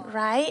sin,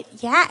 right?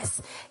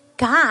 Yes.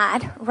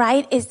 God,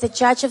 right, is the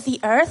judge of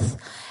the earth,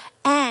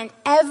 and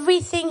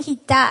everything he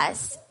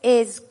does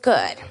is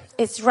good,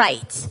 is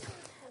right.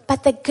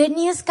 But the good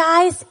news,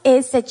 guys,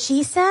 is that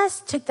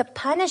Jesus took the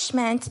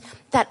punishment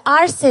that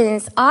our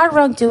sins, our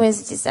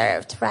wrongdoings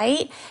deserved,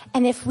 right?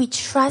 And if we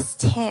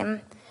trust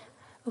him,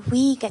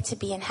 we get to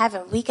be in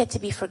heaven. We get to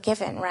be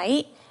forgiven,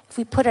 right? If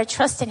we put our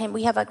trust in him,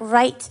 we have a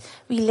right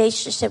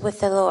relationship with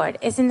the Lord.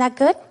 Isn't that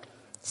good?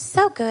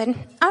 So good.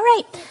 All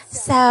right.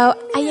 So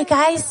are you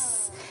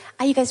guys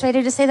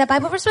ready to say that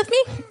Bible verse with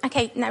me?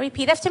 Okay, now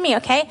repeat after me,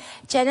 okay?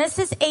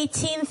 Genesis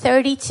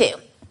 18:32.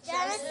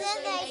 Genesis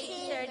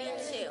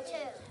 18:32.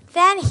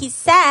 Then he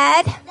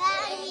said,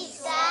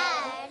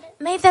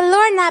 may the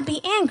Lord not be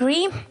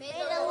angry,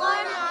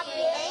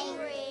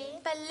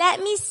 but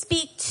let me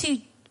speak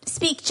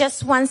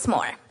just once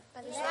more.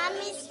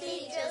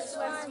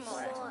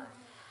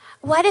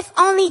 What if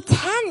only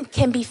 10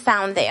 can be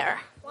found there?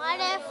 What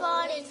if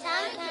only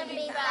 10 can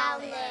be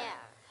found there?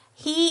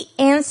 He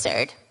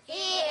answered,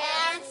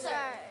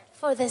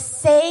 for the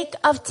sake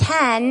of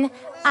 10,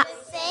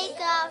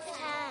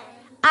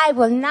 I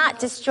will not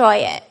destroy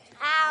it.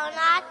 I will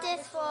not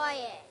destroy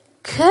it.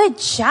 Good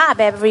job,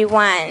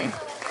 everyone.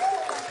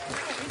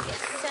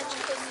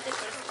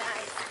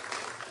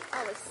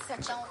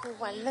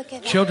 Look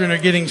at that. Children are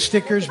getting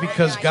stickers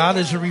because God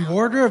is a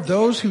rewarder of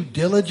those who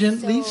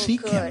diligently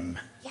seek him.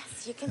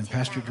 Yes, you can And take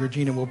Pastor that.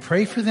 Georgina will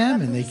pray for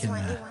them and they can You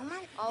want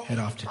one? head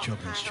off to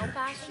Children's Church.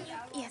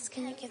 Yes,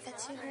 can you give that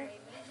to her?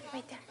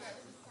 Right there.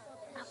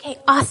 Okay,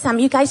 awesome.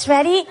 You guys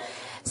ready?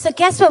 So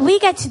guess what we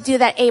get to do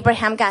that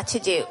Abraham got to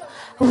do?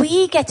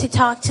 We get to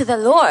talk to the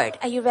Lord.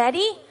 Are you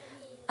ready?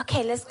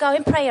 Okay, let's go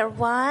in prayer.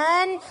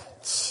 1,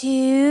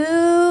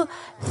 2,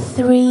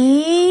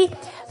 3.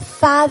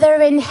 Father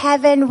in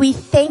heaven, we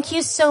thank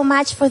you so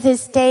much for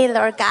this day,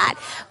 Lord God.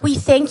 We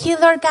thank you,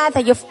 Lord God,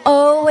 that you've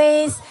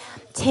always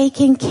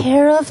taken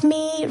care of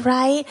me,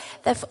 right?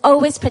 That you've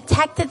always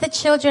protected the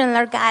children,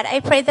 Lord God. I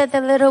pray that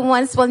the little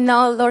ones will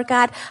know, Lord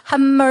God, how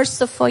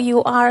merciful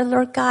you are,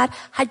 Lord God,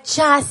 how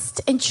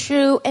just and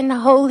true and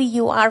holy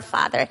you are,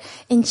 Father.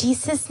 In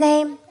Jesus'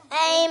 name,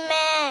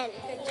 Amen.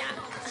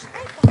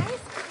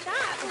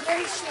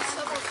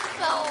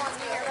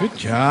 Good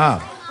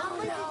job.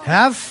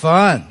 Have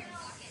fun.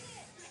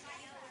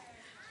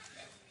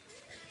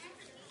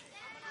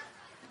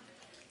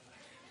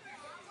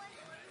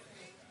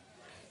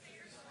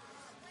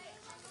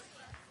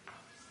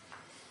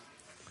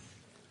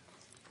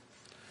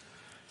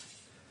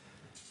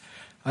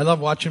 I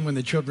love watching when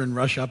the children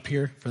rush up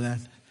here for that.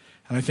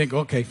 And I think,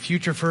 okay,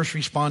 future first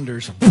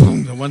responders,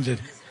 boom, the ones that,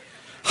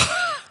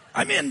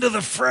 I'm into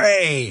the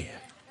fray.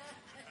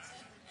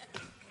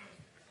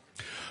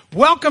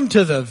 Welcome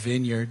to the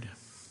Vineyard.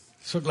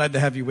 So glad to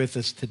have you with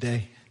us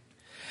today.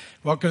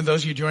 Welcome to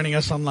those of you joining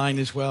us online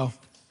as well.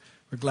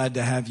 We're glad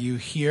to have you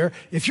here.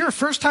 If you're a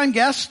first-time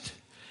guest,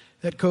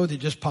 that code that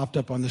just popped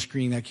up on the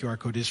screen, that QR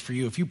code is for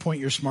you. If you point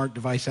your smart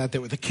device out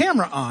there with a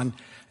camera on,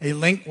 a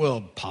link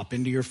will pop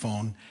into your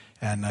phone.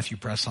 And if you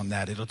press on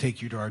that, it'll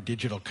take you to our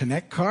digital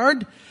connect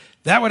card.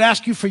 That would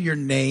ask you for your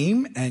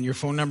name and your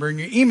phone number and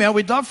your email.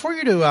 We'd love for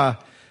you to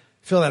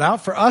fill that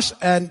out for us.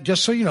 And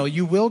just so you know,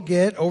 you will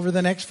get over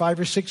the next 5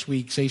 or 6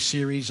 weeks a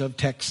series of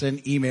texts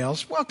and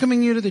emails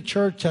welcoming you to the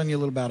church, telling you a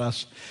little about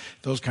us,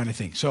 those kind of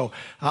things. So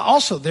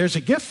also, there's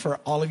a gift for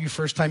all of you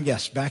first-time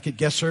guests back at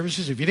guest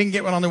services. If you didn't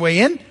get one on the way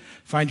in,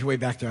 find your way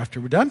back there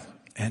after we're done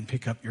and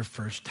pick up your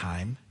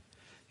first-time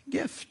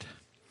gift.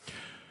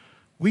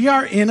 We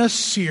are in a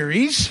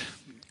series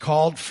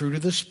called Fruit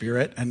of the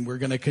Spirit, and we're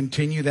going to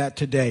continue that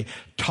today,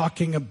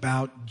 talking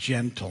about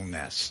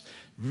gentleness.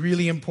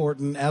 Really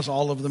important, as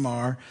all of them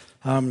are.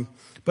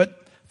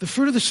 But the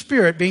fruit of the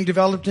Spirit being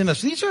developed in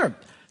us, these are,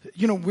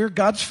 we're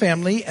God's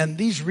family, and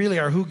these really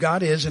are who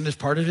God is, and as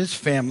part of His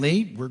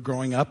family, we're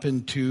growing up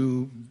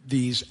into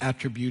these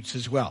attributes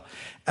as well.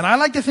 And I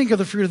like to think of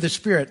the fruit of the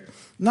Spirit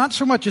not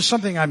so much as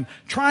something I'm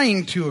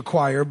trying to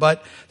acquire,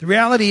 but the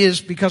reality is,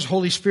 because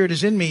Holy Spirit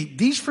is in me,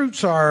 these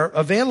fruits are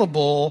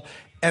available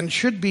and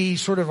should be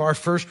sort of our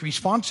first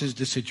responses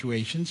to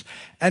situations.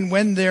 And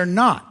when they're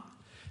not,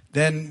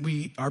 then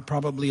we are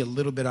probably a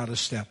little bit out of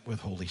step with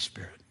Holy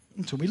Spirit.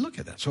 And so we look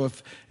at that. So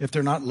if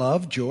they're not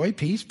love, joy,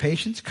 peace,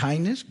 patience,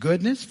 kindness,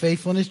 goodness,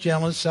 faithfulness,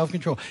 gentleness,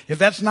 self-control, if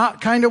that's not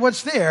kind of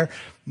what's there,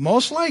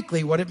 most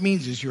likely what it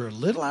means is you're a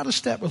little out of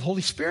step with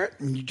Holy Spirit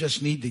and you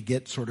just need to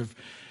get sort of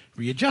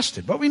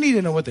readjusted. But we need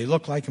to know what they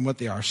look like and what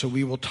they are. So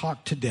we will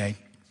talk today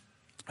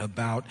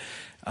about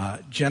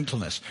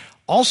gentleness.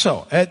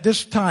 Also, at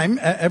this time,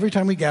 every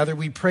time we gather,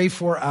 we pray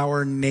for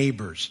our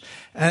neighbors.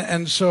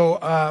 And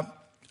so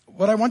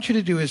what I want you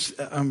to do is,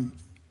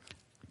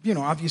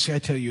 obviously I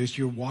tell you, as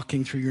you're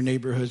walking through your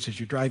neighborhoods, as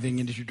you're driving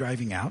in, as you're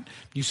driving out,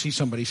 you see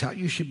somebody's house,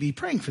 you should be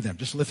praying for them.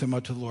 Just lift them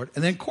up to the Lord.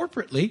 And then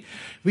corporately,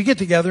 we get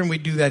together and we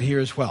do that here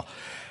as well.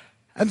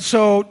 And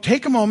so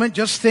take a moment,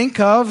 just think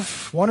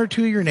of one or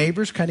two of your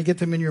neighbors, kind of get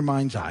them in your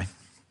mind's eye.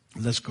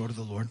 Let's go to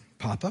the Lord.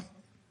 Papa,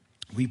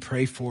 we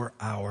pray for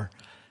our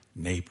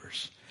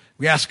neighbors.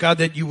 We ask, God,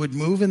 that you would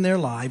move in their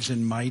lives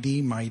in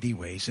mighty, mighty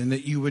ways, and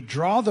that you would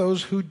draw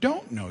those who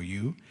don't know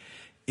you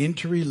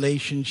into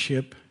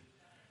relationship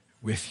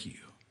with you.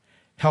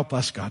 Help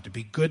us, God, to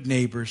be good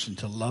neighbors and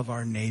to love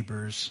our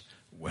neighbors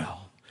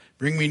well.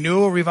 Bring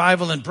renewal,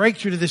 revival, and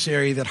breakthrough to this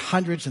area that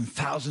hundreds and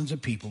thousands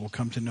of people will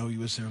come to know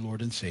you as their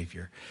Lord and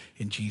Savior.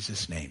 In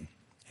Jesus' name,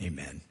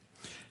 amen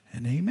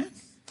and amen.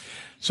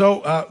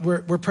 So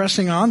we're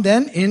pressing on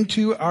then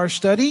into our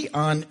study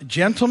on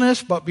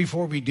gentleness. But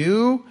before we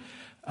do,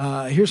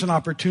 here's an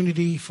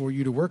opportunity for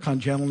you to work on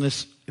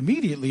gentleness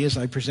immediately as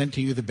I present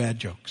to you the bad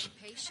jokes.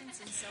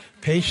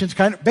 Patience,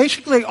 kind of,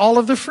 basically all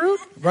of the fruit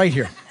right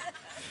here.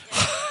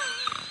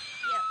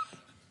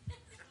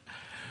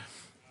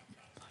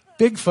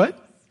 Bigfoot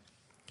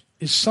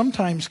is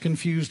sometimes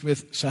confused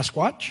with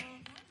Sasquatch,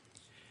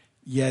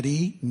 yet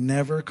he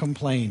never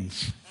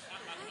complains.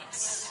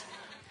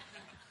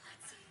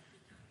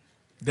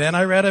 Then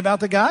I read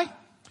about the guy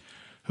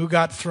who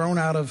got thrown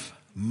out of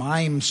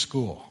mime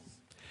school.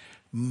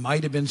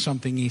 Might have been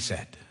something he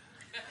said.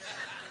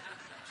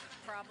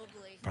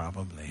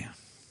 Probably.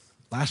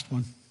 Last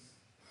one.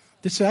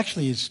 This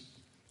actually has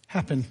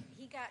happened.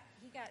 He got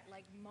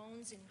like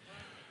moans and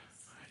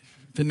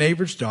groans. The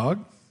neighbor's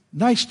dog,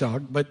 nice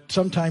dog, but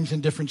sometimes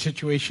in different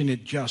situations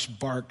it just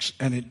barks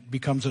and it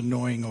becomes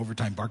annoying over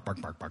time. Bark,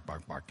 bark, bark, bark,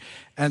 bark, bark.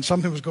 And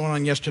something was going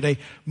on yesterday.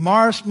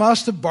 Mars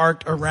must have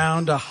barked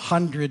around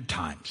 100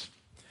 times.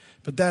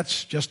 But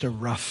that's just a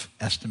rough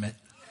estimate.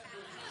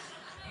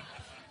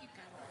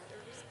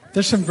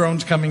 There's some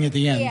groans coming at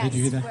the end. Yes, did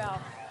you hear that?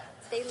 Well,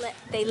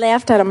 they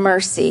laughed out of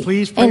mercy.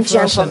 Please pray and for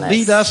us and gentleness.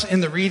 lead us in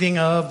the reading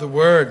of the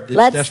word. It's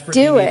Let's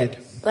desperately do needed.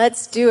 it.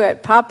 Let's do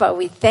it. Papa,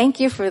 we thank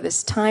you for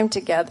this time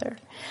together.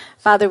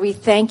 Father, we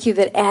thank you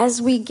that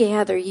as we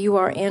gather, you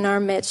are in our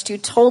midst. You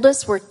told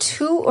us where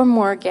 2 or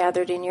more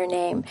gathered in your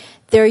name.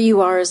 There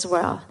you are as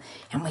well.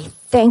 And we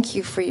thank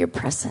you for your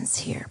presence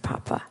here,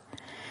 Papa.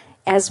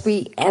 As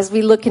we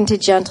look into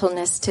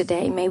gentleness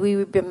today, may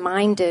we be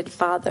reminded,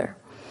 Father,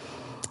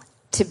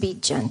 to be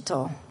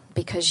gentle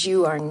because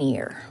you are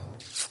near.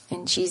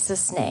 In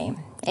Jesus' name,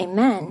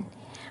 amen.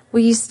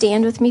 Will you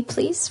stand with me,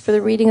 please, for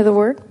the reading of the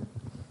word?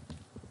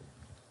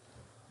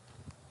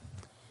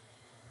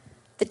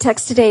 The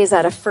text today is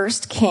out of 1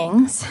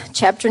 Kings,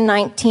 chapter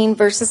 19,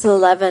 verses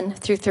 11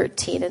 through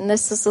 13. And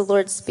this is the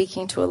Lord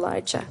speaking to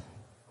Elijah.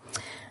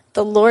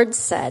 The Lord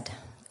said,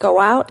 "Go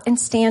out and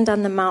stand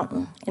on the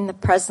mountain in the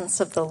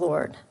presence of the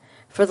Lord,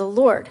 for the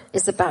Lord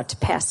is about to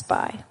pass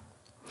by."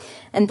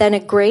 And then a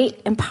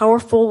great and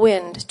powerful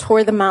wind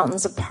tore the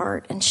mountains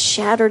apart and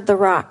shattered the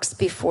rocks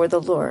before the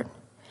Lord.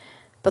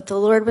 But the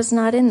Lord was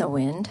not in the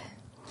wind.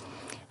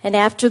 And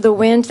after the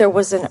wind, there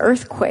was an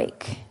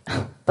earthquake.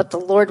 But the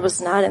Lord was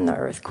not in the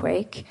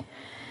earthquake.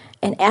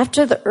 And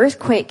after the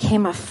earthquake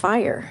came a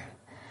fire.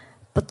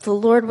 But the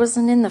Lord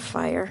wasn't in the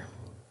fire.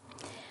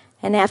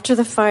 And after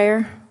the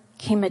fire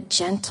came a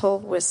gentle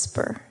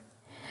whisper.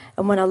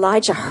 And when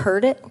Elijah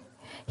heard it,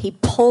 he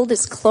pulled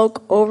his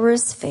cloak over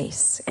his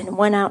face and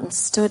went out and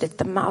stood at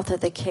the mouth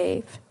of the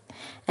cave.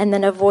 And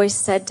then a voice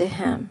said to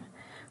him,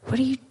 "What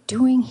are you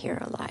doing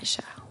here,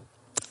 Elijah?"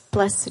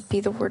 Blessed be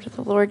the word of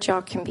the Lord.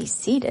 Y'all can be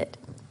seated.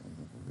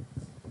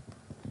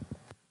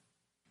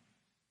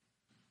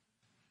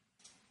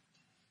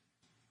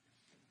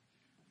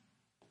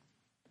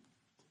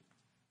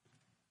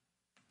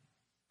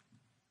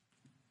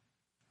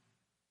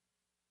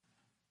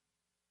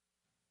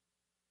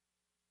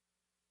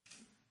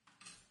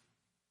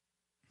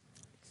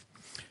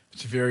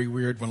 It's very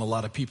weird when a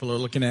lot of people are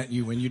looking at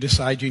you when you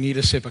decide you need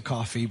a sip of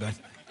coffee, but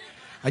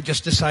I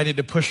just decided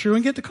to push through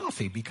and get the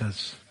coffee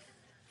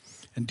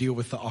and deal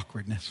with the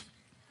awkwardness.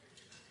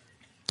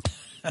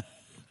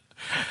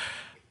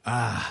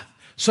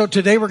 So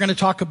today we're going to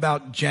talk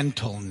about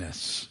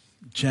gentleness.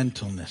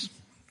 Gentleness.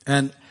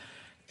 And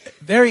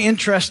very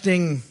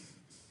interesting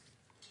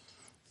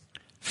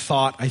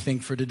thought, I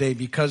think, for today,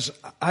 because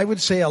I would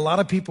say a lot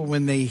of people,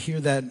 when they hear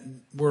that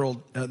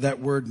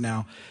word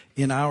now,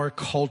 in our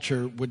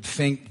culture would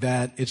think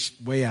that it's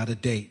way out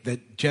of date,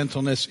 that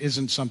gentleness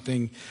isn't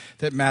something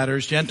that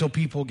matters. Gentle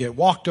people get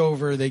walked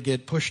over, they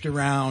get pushed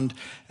around,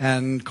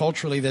 and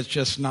culturally that's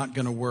just not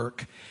going to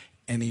work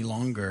any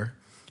longer.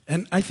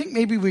 And I think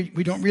maybe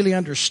we don't really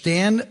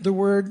understand the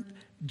word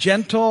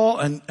gentle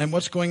and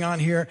what's going on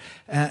here.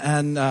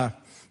 In a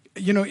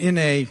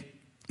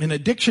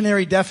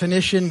dictionary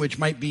definition, which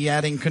might be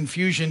adding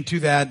confusion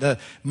to that,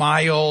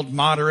 mild,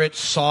 moderate,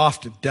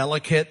 soft,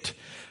 delicate.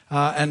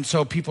 And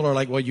so people are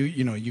like, well,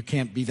 you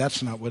can't be,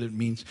 that's not what it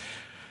means.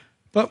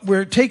 But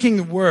we're taking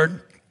the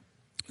word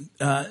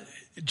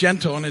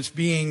gentle, and it's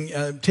being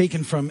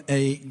taken from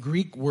a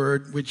Greek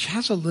word which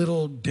has a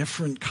little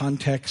different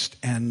context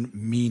and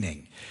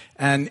meaning.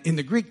 And in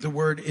the Greek, the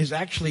word is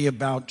actually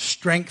about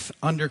strength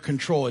under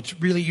control. It's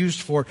really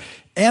used for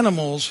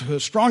animals,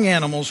 strong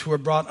animals who are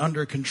brought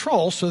under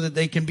control so that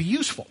they can be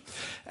useful.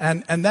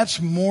 And that's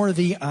more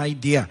the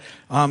idea.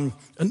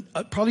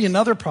 Probably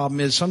another problem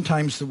is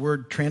sometimes the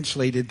word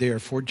translated there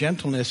for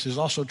gentleness is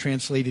also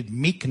translated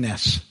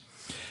meekness.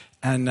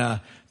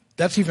 And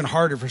that's even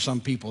harder for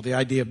some people, the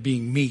idea of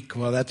being meek.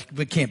 Well,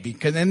 it can't be.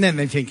 And then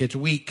they think it's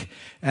weak.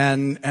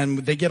 And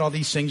they get all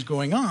these things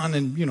going on.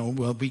 And,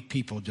 weak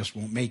people just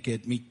won't make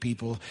it, meek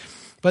people.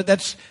 But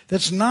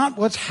that's not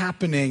what's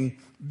happening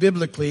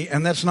biblically.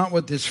 And that's not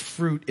what this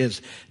fruit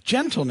is.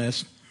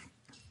 Gentleness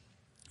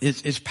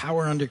is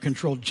power under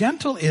control.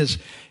 Gentleness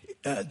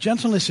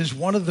is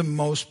one of the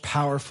most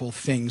powerful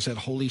things that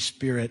Holy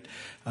Spirit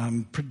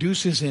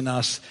produces in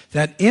us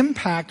that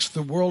impacts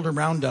the world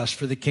around us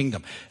for the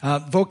kingdom.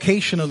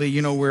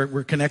 Vocationally,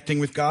 we're connecting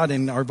with God,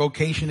 and our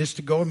vocation is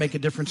to go and make a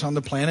difference on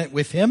the planet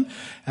with Him,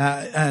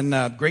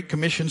 and Great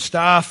Commission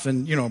stuff,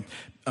 and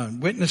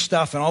witness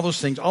stuff, and all those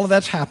things. All of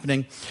that's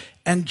happening.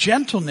 And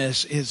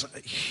gentleness is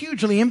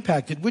hugely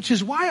impacted, which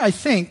is why I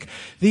think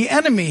the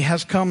enemy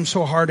has come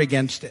so hard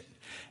against it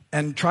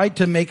and tried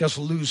to make us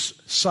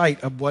lose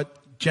sight of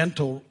what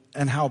gentle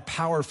and how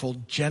powerful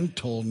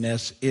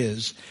gentleness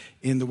is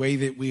in the way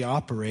that we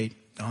operate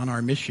on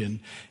our mission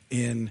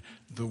in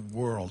the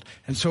world.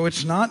 And so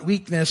it's not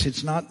weakness,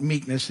 it's not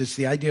meekness, it's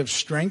the idea of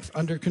strength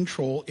under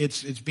control.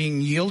 It's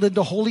being yielded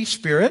to Holy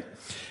Spirit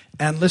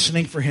and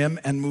listening for Him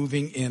and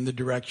moving in the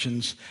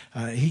directions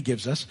He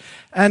gives us.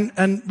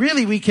 And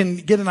really we can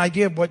get an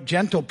idea of what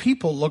gentle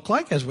people look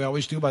like, as we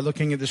always do by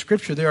looking at the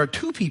scripture. There are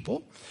two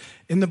people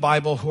in the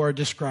Bible who are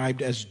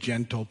described as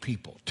gentle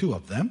people, two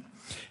of them.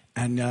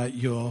 And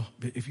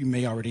if you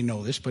may already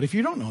know this, but if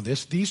you don't know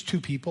this, these two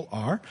people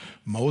are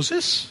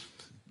Moses,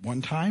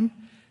 one time,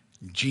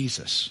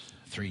 Jesus,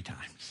 3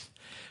 times.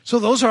 So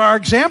those are our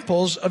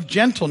examples of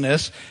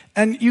gentleness.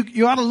 And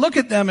you ought to look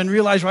at them and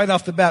realize right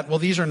off the bat, well,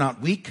 these are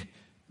not weak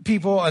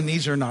people, and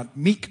these are not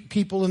meek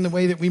people in the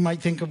way that we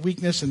might think of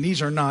weakness, and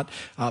these are not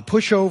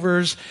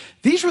pushovers.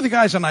 These were the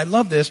guys, and I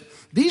love this,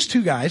 these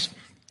two guys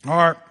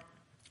are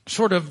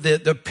sort of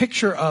the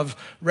picture of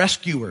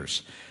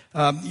rescuers.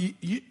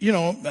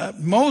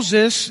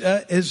 Moses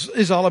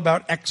is all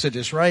about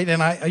Exodus, right?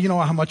 And you know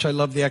how much I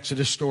love the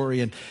Exodus story,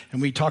 and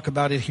we talk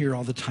about it here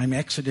all the time.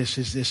 Exodus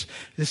is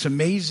this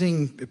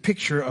amazing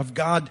picture of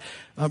God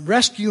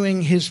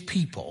rescuing His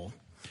people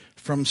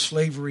from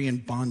slavery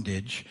and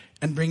bondage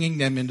and bringing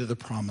them into the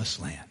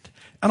promised land.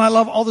 And I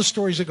love all the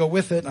stories that go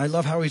with it. And I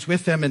love how He's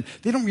with them, and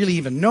they don't really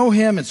even know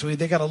Him. And so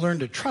they got to learn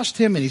to trust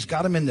Him, and He's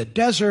got them in the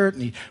desert,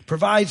 and He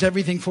provides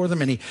everything for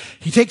them. And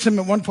He takes them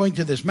at one point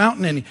to this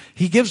mountain, and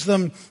He gives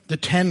them the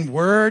 10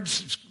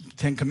 words,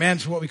 10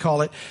 commands is what we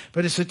call it.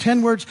 But it's the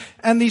 10 words.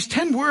 And these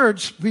 10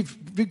 words,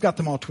 we've got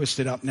them all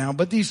twisted up now.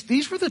 But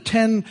these were the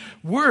 10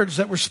 words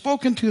that were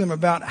spoken to them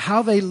about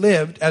how they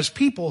lived as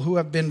people who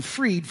have been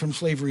freed from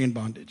slavery and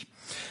bondage.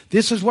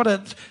 This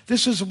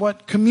is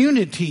what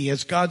community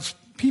as God's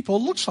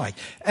people looks like.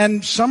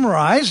 And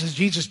summarize, as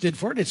Jesus did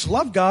for it, it's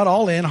love God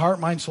all in,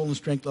 heart, mind, soul, and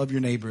strength. Love your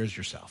neighbor as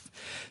yourself.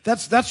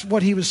 That's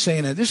what He was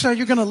saying. This is how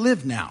you're going to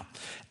live now.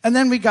 And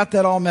then we got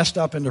that all messed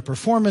up into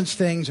performance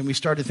things, and we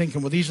started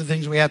thinking, well, these are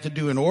things we have to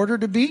do in order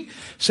to be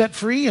set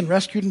free and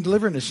rescued and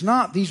delivered. And it's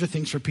not. These are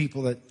things for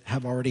people that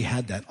have already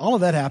had that. All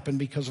of that happened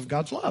because of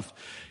God's love,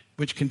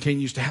 which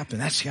continues to happen.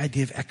 That's the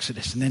idea of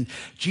Exodus. And then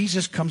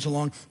Jesus comes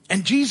along,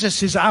 and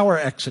Jesus is our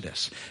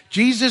Exodus.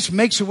 Jesus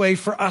makes a way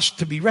for us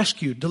to be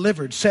rescued,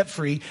 delivered, set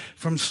free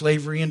from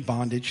slavery and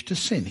bondage to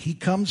sin. He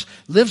comes,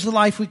 lives the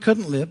life we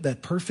couldn't live,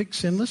 that perfect,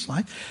 sinless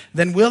life,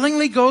 then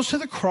willingly goes to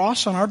the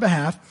cross on our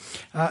behalf,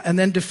 and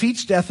then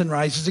defeats death and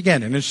rises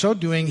again. And in so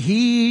doing,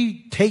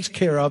 he takes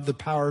care of the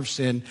power of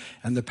sin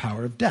and the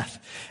power of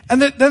death.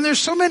 And then there's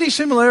so many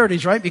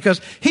similarities, right? Because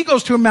he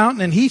goes to a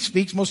mountain and he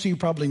speaks. Most of you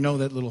probably know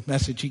that little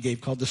message he gave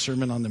called the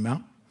Sermon on the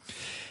Mount.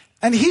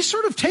 And he's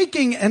sort of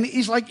taking, and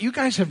he's like, you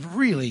guys have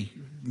really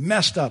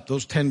messed up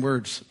those 10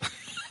 words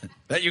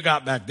that you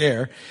got back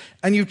there.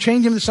 And you've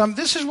changed them to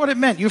something. This is what it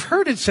meant. You've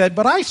heard it said,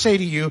 but I say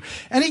to you.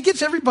 And he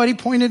gets everybody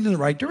pointed in the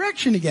right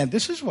direction again.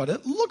 This is what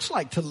it looks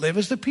like to live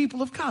as the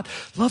people of God.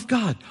 Love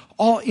God,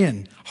 all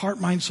in,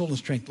 heart, mind, soul, and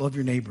strength. Love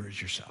your neighbor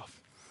as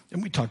yourself.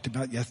 And we talked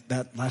about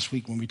that last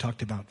week when we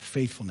talked about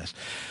faithfulness.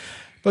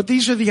 But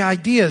these are the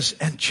ideas,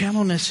 and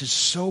gentleness is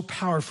so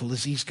powerful,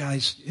 as these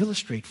guys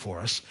illustrate for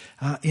us,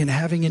 in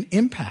having an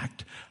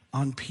impact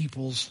on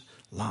people's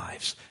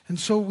lives. And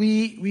so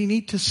we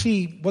need to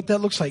see what that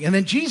looks like. And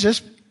then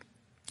Jesus,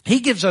 he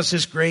gives us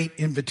this great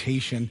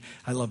invitation.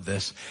 I love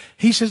this.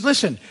 He says,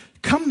 listen,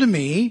 come to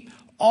me,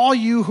 all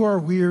you who are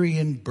weary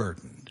and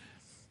burdened.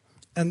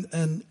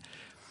 And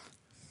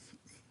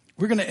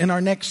we're going to, in our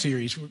next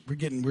series,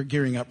 we're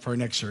gearing up for our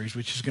next series,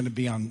 which is going to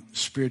be on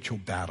spiritual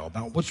battle,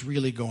 about what's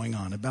really going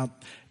on, about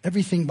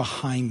everything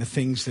behind the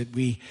things that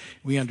we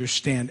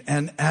understand.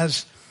 And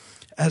as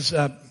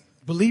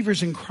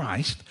believers in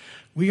Christ,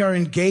 we are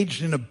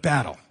engaged in a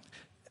battle.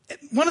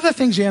 One of the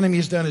things the enemy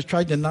has done is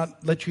tried to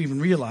not let you even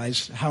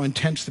realize how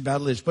intense the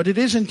battle is, but it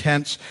is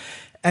intense,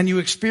 and you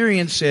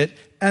experience it.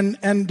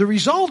 And the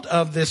result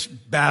of this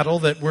battle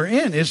that we're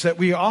in is that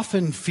we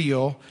often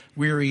feel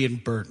weary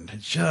and burdened.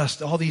 It's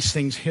just all these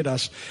things hit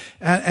us.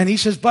 And he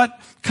says,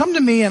 but come to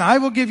me and I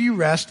will give you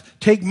rest.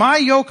 Take my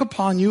yoke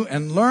upon you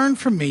and learn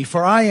from me,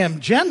 for I am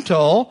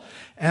gentle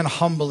and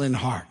humble in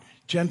heart.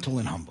 Gentle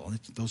and humble.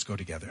 Those go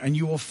together. And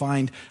you will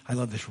find, I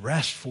love this,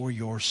 rest for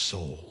your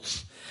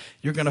souls.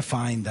 You're going to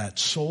find that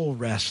soul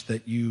rest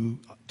that you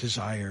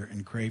desire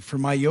and crave. For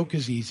my yoke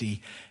is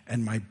easy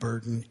and my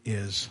burden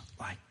is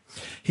light.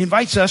 He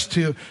invites us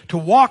to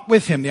walk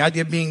with him. The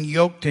idea of being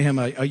yoked to him.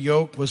 A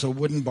yoke was a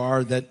wooden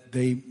bar that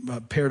they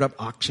paired up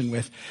oxen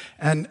with.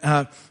 And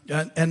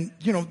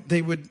you know,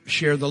 they would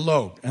share the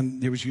load.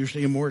 And there was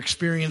usually a more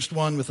experienced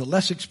one with a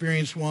less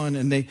experienced one.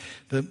 And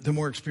the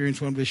more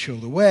experienced one would show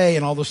the way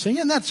and all those things.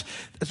 And that's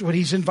what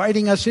he's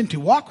inviting us into.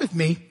 Walk with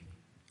me.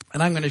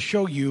 And I'm going to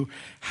show you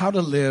how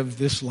to live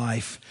this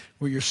life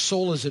where your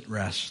soul is at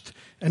rest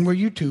and where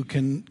you too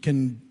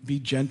can be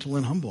gentle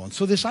and humble. And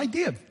so this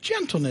idea of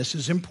gentleness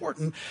is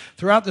important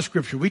throughout the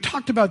scripture. We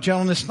talked about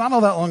gentleness not all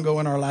that long ago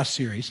in our last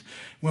series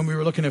when we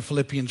were looking at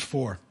Philippians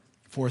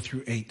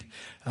 4:4-8.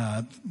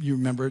 You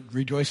remember,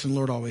 rejoice in the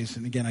Lord always.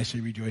 And again, I say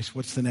rejoice.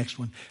 What's the next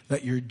one?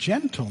 Let your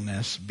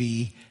gentleness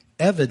be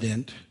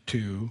evident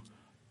to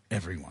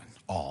everyone,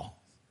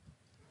 all.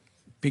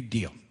 Big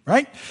deal,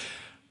 right?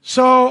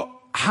 So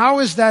how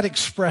is that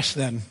expressed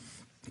then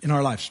in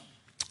our lives?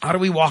 How do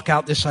we walk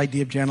out this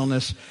idea of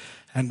gentleness,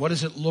 and what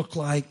does it look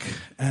like,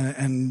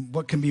 and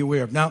what can be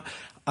aware of? Now,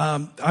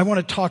 I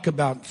want to talk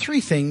about 3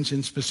 things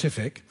in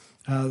specific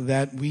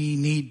that we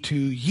need to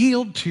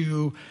yield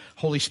to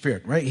Holy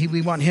Spirit, right?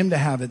 We want him to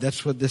have it.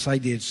 That's what this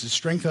idea is. The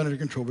strength under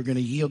control. We're going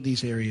to yield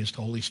these areas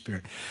to Holy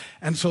Spirit.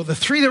 And so the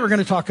 3 that we're going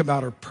to talk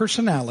about are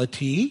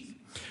personality,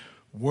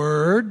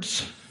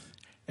 words,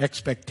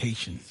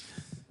 expectations.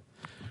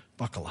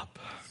 Buckle up.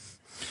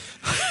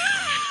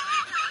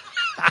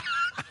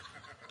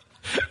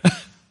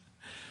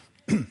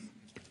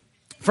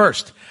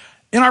 First,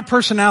 in our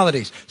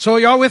personalities. So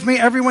y'all with me?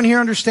 Everyone here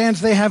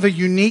understands they have a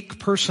unique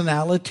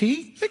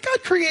personality that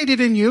God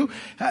created in you.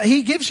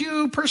 He gives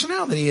you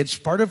personality. It's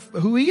part of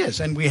who he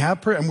is. And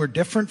and we're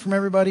different from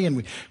everybody,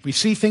 and we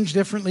see things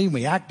differently, and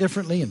we act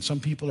differently, and some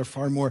people are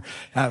far more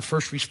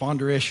first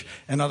responder-ish,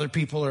 and other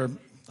people are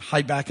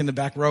hide back in the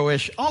back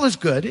row-ish. All is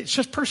good. It's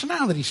just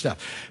personality stuff.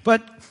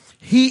 But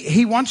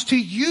He wants to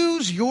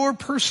use your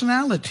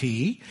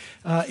personality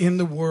in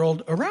the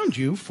world around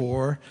you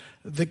for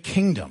the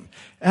kingdom.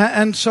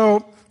 And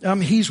so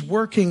he's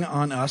working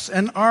on us.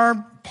 And our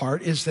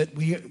part is that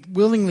we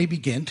willingly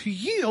begin to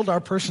yield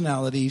our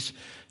personalities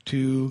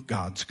to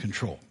God's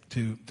control,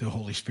 to the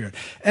Holy Spirit.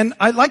 And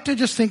I'd like to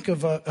just think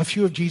of a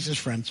few of Jesus'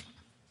 friends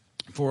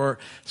for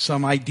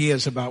some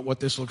ideas about what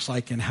this looks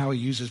like and how he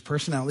uses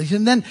personalities,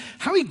 and then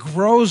how he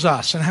grows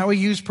us and how he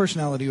uses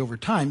personality over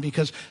time,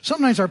 because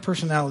sometimes our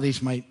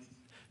personalities might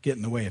get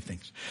in the way of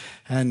things,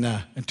 and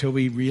until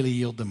we really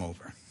yield them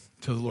over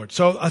to the Lord.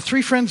 So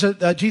 3 friends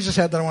that Jesus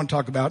had that I want to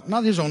talk about,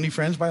 not his only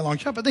friends by a long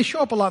shot, but they show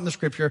up a lot in the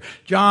scripture: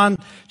 John,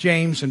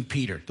 James, and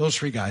Peter. Those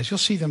 3 guys. You'll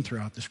see them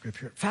throughout the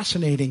scripture.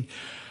 Fascinating.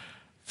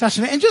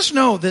 And just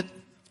know that,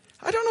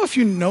 I don't know if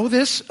you know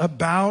this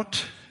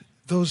about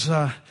those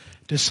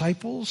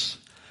disciples.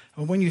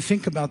 When you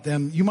think about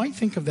them, you might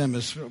think of them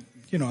as,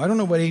 I don't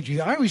know what age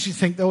I always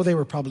think, they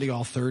were probably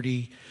all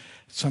 30,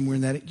 somewhere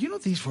in that.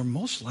 These were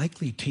most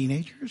likely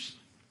teenagers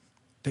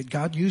that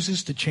God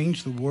uses to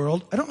change the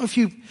world. I don't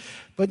know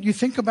but you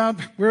think about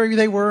where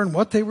they were and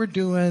what they were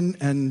doing,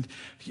 and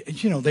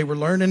they were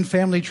learning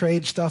family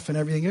trade stuff and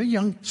everything.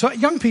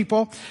 Young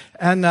people,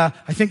 and I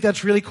think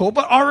that's really cool.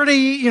 But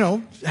already,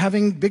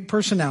 having big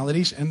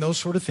personalities and those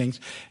sort of things.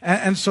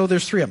 And so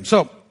there's three of them.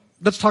 So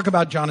let's talk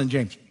about John and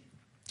James.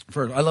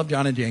 First, I love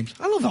John and James.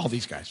 I love all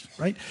these guys,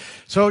 right?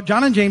 So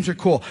John and James are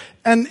cool.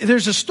 And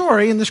there's a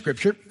story in the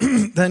scripture,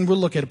 then we'll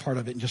look at a part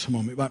of it in just a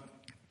moment. But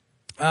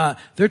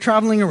they're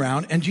traveling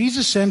around, and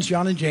Jesus sends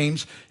John and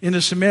James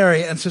into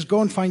Samaria and says,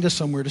 go and find us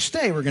somewhere to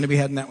stay. We're going to be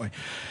heading that way.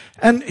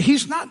 And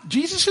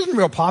Jesus isn't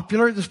real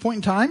popular at this point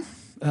in time,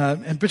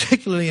 and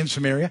particularly in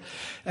Samaria.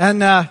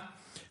 And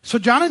so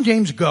John and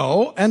James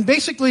go, and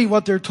basically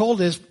what they're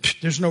told is,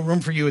 there's no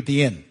room for you at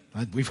the inn.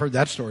 We've heard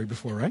that story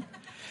before, right?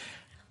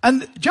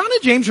 And John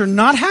and James are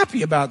not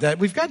happy about that.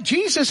 We've got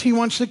Jesus, he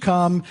wants to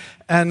come,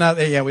 and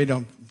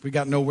we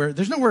got nowhere.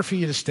 There's nowhere for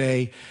you to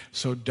stay,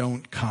 so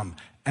don't come.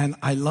 And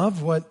I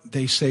love what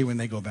they say when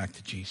they go back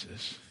to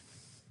Jesus.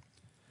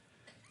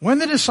 When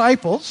the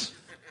disciples,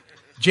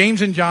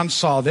 James and John,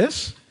 saw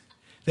this,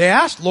 they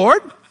asked,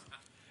 Lord,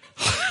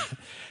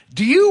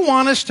 do you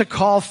want us to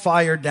call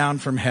fire down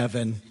from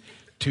heaven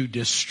to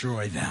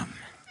destroy them?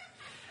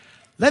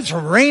 Let's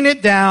rain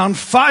it down,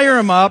 fire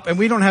them up, and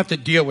we don't have to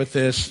deal with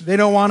this. They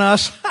don't want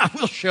us.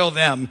 We'll show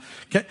them.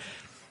 Okay.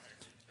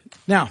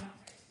 Now,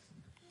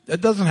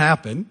 that doesn't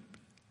happen,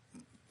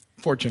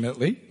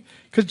 fortunately,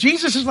 because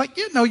Jesus is like,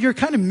 you're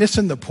kind of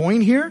missing the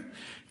point here.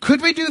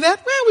 Could we do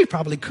that? Well, we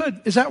probably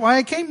could. Is that why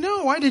I came?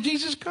 No. Why did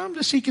Jesus come?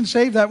 To seek and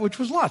save that which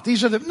was lost.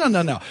 These are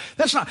no.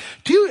 That's not.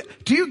 Do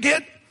you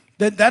get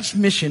that? That's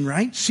mission,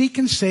 right? Seek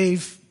and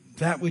save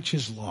that which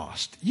is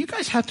lost. You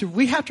guys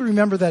we have to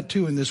remember that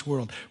too in this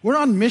world. We're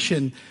on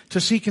mission to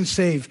seek and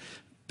save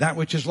that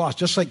which is lost,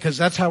 just like, because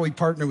that's how we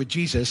partner with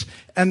Jesus.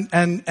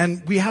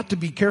 And we have to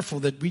be careful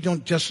that we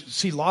don't just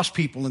see lost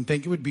people and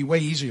think it would be way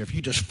easier if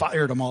you just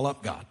fired them all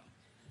up, God.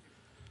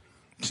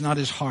 It's not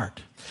his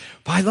heart.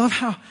 But I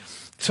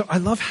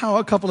love how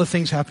a couple of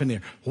things happen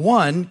there.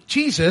 One,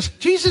 Jesus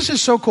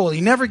is so cool.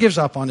 He never gives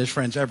up on his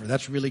friends ever.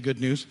 That's really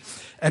good news.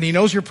 And he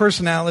knows your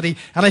personality.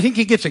 And I think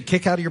he gets a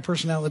kick out of your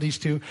personalities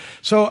too.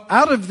 So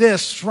out of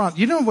this front,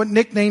 you know what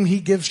nickname he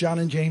gives John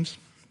and James?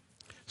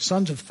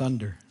 Sons of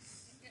Thunder.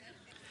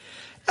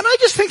 And I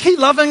just think he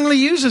lovingly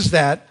uses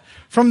that.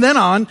 From then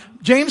on,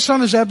 James,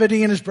 son of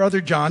Zebedee, and his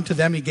brother John, to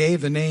them he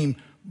gave the name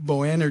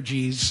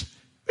Boanerges,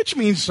 which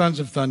means sons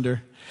of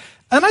thunder.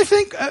 And I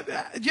think,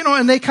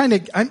 and they kind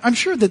of, I'm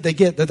sure that they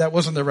get that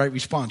wasn't the right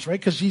response, right?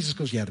 Because Jesus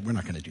goes, we're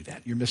not going to do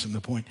that. You're missing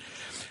the point.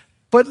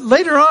 But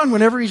later on,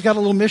 whenever he's got a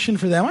little mission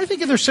for them, I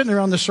think if they're sitting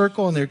around the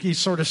circle and he's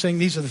sort of saying,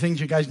 these are the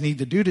things you guys need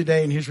to do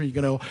today, and here's where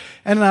you're going to go.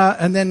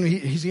 And then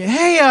he's saying,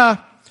 hey,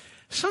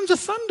 sons of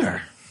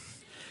thunder,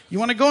 you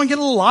want to go and get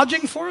a little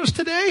lodging for us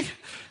today?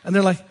 And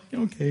they're like,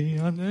 okay,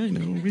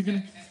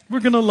 we're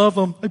going to love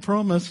them, I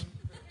promise.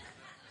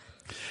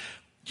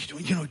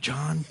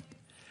 John,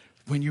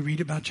 when you read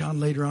about John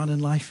later on in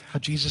life, how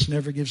Jesus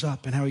never gives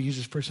up and how he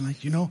uses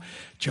personality,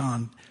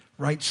 John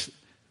writes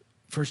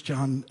 1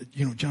 John,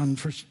 John,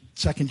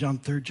 2 John,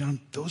 3 John,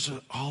 those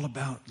are all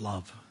about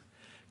love.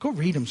 Go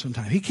read them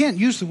sometime. He can't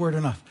use the word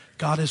enough.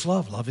 God is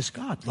love. Love is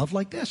God. Love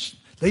like this.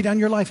 Lay down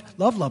your life.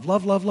 Love, love,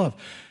 love, love, love.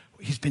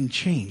 He's been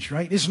changed,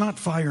 right? It's not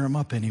fire him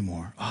up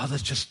anymore.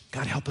 Let's just,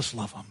 God help us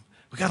love him.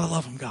 We got to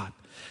love him, God.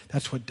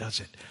 That's what does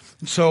it.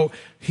 And so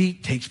he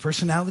takes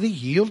personality,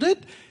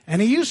 yielded,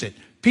 and he used it.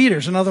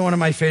 Peter's another one of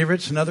my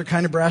favorites, another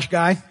kind of brash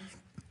guy.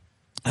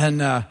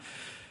 And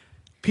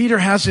Peter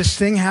has this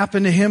thing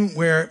happen to him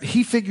where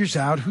he figures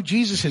out who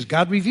Jesus is.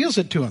 God reveals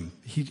it to him.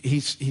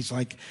 He's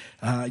like,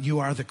 you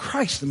are the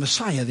Christ, the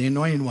Messiah, the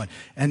anointed one.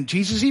 And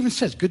Jesus even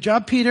says, good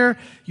job, Peter.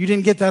 You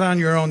didn't get that on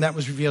your own. That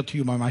was revealed to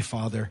you by my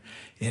Father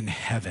in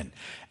heaven.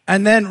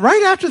 And then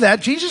right after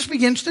that, Jesus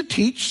begins to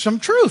teach some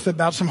truth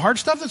about some hard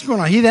stuff that's going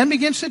on. He then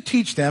begins to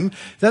teach them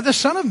that the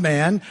Son of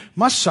Man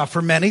must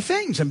suffer many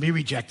things and be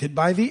rejected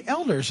by the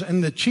elders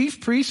and the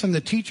chief priests and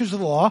the teachers of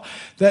the law,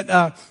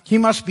 that he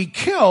must be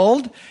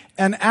killed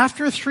and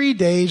after 3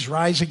 days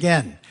rise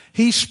again.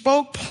 He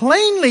spoke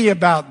plainly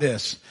about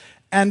this.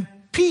 And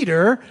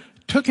Peter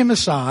took him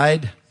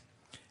aside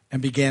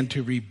and began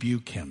to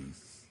rebuke him.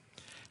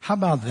 How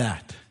about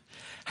that?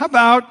 How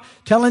about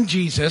telling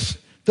Jesus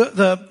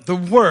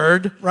the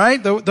word,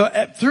 right?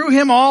 Through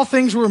him all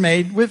things were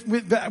made.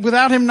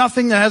 Without him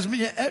nothing that has,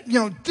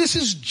 this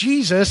is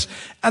Jesus.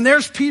 And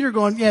there's Peter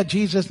going, yeah,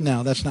 Jesus,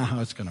 no, that's not how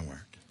it's going to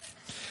work.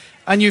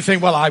 And you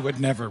think, well, I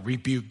would never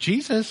rebuke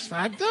Jesus.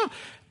 No.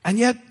 And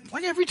yet,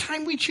 like every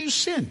time we choose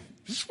sin,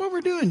 this is what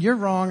we're doing. You're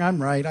wrong.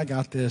 I'm right. I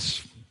got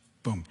this.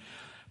 Boom.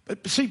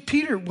 But see,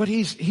 Peter,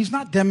 he's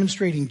not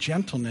demonstrating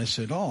gentleness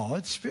at all.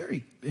 It's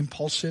very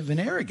impulsive and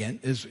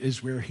arrogant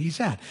is where he's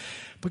at.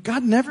 But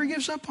God never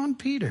gives up on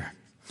Peter.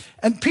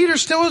 And Peter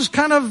still is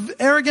kind of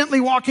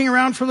arrogantly walking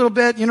around for a little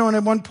bit, and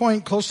at one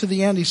point, close to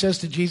the end, he says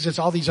to Jesus,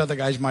 all these other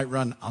guys might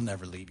run. I'll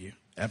never leave you.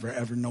 Ever,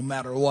 ever, no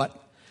matter what.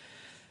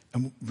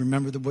 And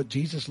remember what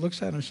Jesus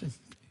looks at him and says,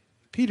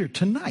 Peter,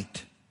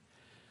 tonight,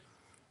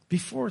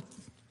 before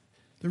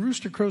the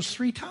rooster crows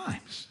 3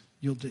 times,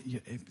 you're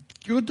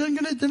going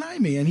to deny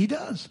me. And he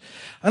does.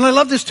 And I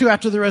love this too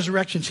after the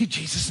resurrection. See,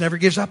 Jesus never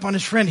gives up on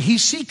his friend. He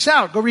seeks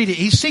out, go read it.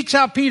 He seeks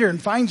out Peter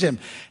and finds him.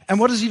 And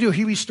what does he do?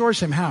 He restores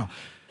him. How?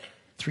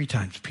 3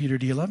 times. Peter,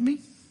 do you love me?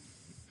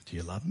 Do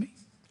you love me?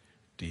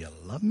 Do you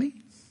love me?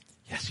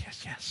 Yes,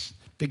 yes, yes.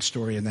 Big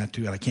story in that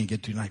too, that I can't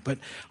get to tonight. But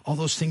all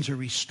those things are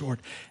restored.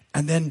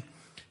 And then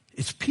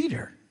it's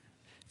Peter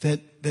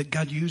that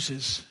God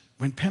uses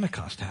when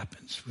Pentecost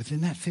happens.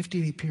 Within that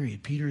 50-day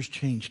period, Peter is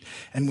changed.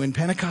 And when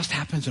Pentecost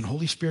happens and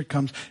Holy Spirit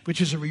comes, which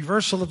is a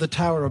reversal of the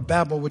Tower of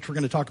Babel, which we're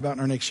going to talk about in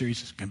our next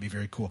series. It's going to be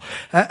very cool.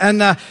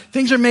 And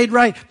things are made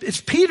right.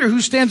 It's Peter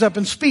who stands up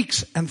and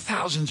speaks, and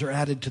thousands are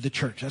added to the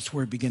church. That's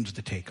where it begins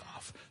to take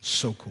off.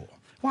 So cool.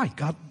 Why?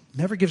 God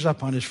never gives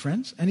up on his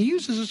friends, and he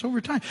uses us over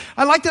time.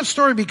 I like that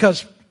story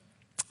because,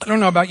 I don't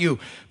know about you,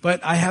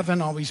 but I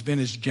haven't always been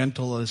as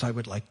gentle as I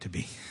would like to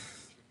be.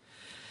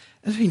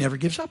 And he never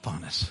gives up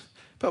on us.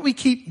 But we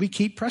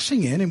keep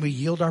pressing in, and we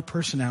yield our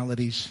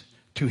personalities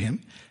to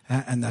him,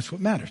 and that's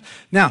what matters.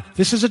 Now,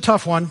 this is a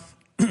tough one.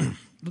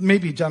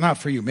 Maybe not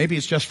for you. Maybe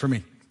it's just for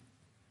me.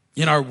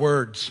 In our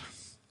words.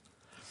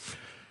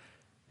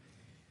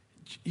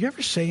 You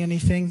ever say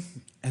anything,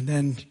 and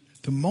then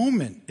the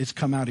moment it's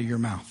come out of your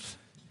mouth,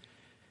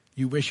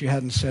 you wish you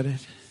hadn't said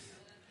it?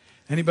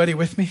 Anybody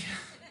with me?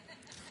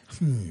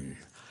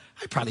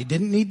 I probably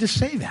didn't need to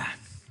say that.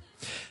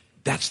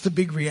 That's the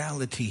big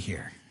reality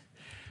here.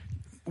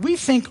 We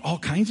think all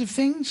kinds of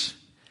things,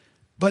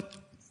 but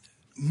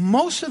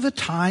most of the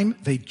time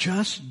they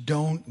just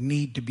don't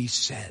need to be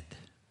said.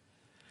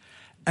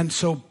 And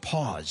so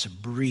pause,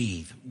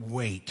 breathe,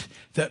 wait.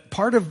 That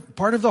part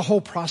of the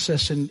whole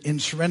process in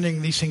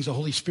surrendering these things to the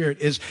Holy Spirit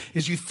is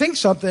you think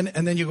something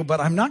and then you go, but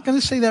I'm not going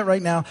to say that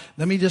right now.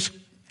 Let me just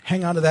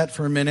hang on to that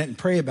for a minute and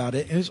pray about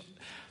it. And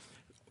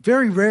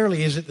very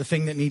rarely is it the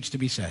thing that needs to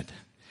be said.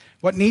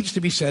 What needs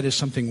to be said is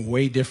something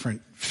way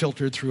different,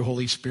 filtered through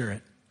Holy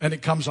Spirit. And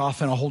it comes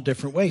off in a whole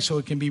different way so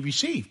it can be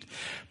received.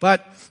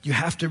 But you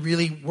have to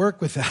really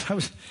work with that. I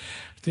was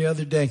the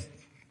other day.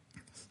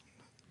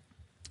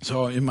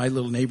 So in my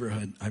little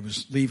neighborhood, I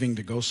was leaving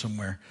to go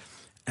somewhere.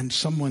 And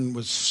someone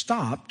was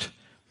stopped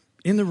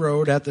in the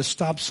road at the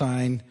stop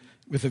sign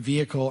with a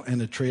vehicle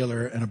and a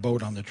trailer and a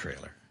boat on the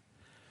trailer.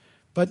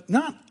 But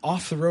not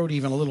off the road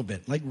even a little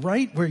bit. Like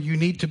right where you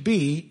need to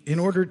be in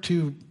order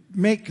to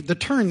make the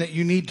turn that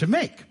you need to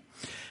make.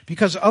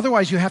 Because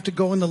otherwise you have to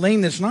go in the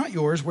lane that's not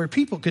yours where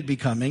people could be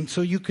coming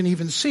so you can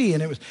even see.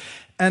 And it was,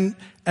 and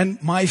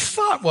my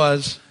thought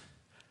was,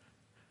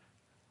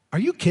 are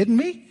you kidding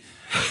me?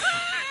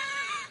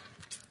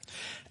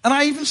 And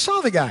I even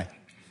saw the guy.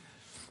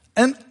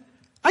 And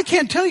I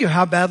can't tell you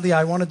how badly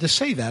I wanted to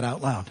say that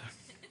out loud.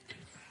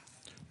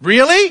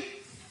 Really?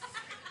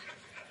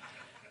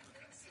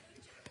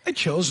 I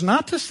chose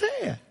not to say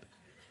it.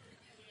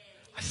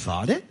 I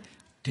thought it,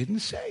 didn't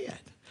say it.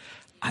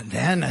 And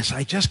then as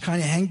I just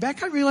kind of hang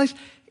back, I realized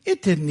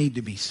it didn't need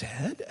to be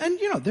said. And,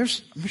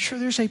 I'm sure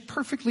there's a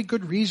perfectly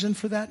good reason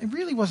for that. It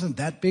really wasn't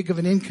that big of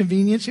an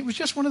inconvenience. It was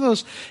just one of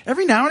those,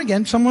 every now and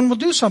again, someone will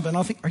do something.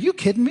 I'll think, are you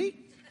kidding me?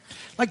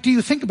 Like, do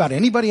you think about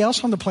anybody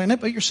else on the planet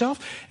but yourself?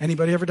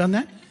 Anybody ever done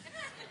that?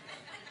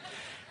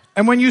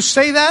 And when you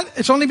say that,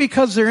 it's only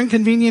because they're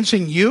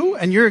inconveniencing you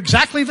and you're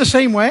exactly the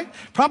same way,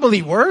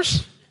 probably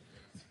worse.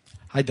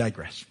 I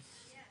digress.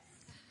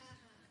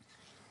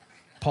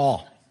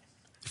 Paul.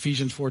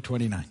 Ephesians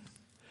 4:29.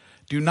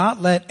 Do not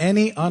let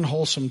any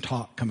unwholesome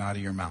talk come out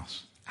of your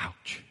mouths.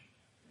 Ouch.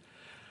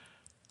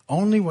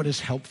 Only what is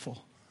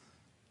helpful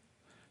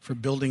for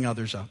building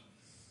others up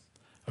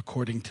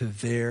according to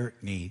their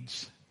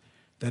needs,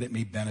 that it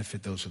may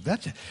benefit those who.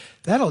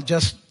 That'll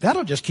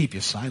just keep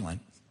you silent.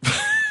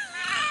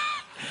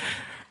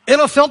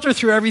 It'll filter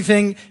through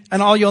everything,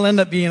 and all you'll end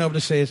up being able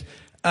to say is,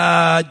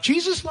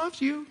 Jesus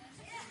loves you.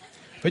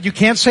 But you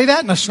can't say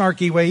that in a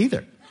snarky way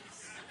either.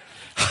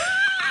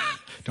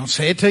 Don't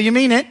say it till you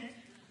mean it.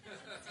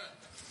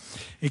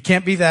 It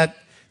can't be that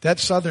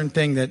southern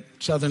thing that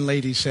southern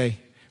ladies say,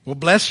 well,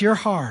 bless your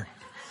heart.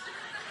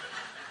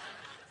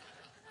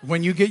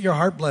 When you get your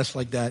heart blessed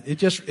like that,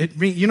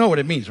 you know what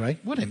it means, right?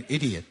 What an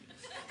idiot.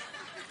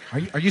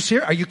 Are you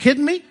serious? Are you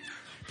kidding me?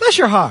 Bless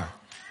your heart.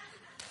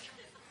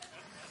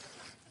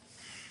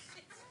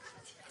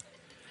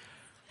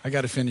 I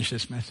got to finish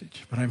this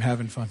message, but I'm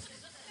having fun.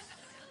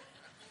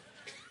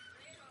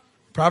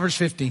 Proverbs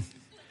 15.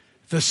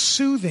 The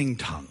soothing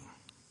tongue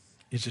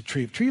is a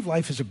tree. Tree of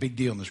life is a big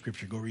deal in the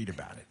scripture. Go read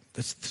about it.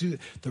 That's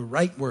the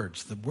right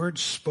words, the words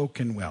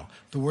spoken well,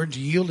 the words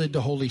yielded to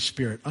Holy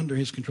Spirit under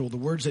his control, the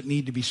words that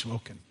need to be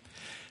spoken.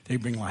 They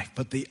bring life.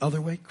 But the other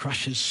way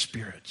crushes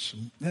spirits.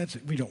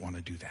 We don't want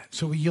to do that.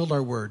 So we yield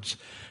our words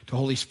to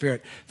Holy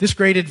Spirit. This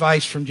great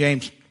advice from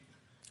James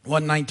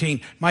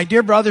 1:19. My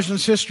dear brothers and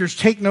sisters,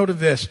 take note of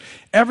this.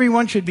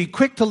 Everyone should be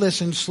quick to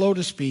listen, slow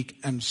to speak,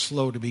 and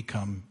slow to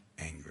become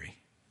angry.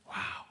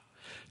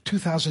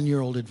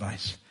 2,000-year-old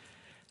advice.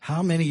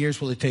 How many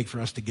years will it take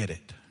for us to get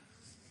it?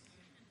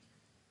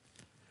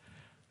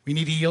 We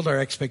need to yield our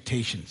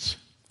expectations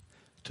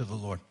to the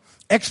Lord.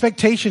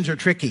 Expectations are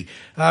tricky.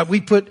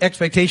 We put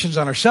expectations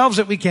on ourselves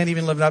that we can't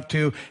even live up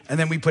to, and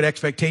then we put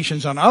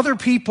expectations on other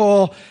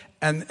people,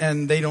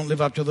 and they don't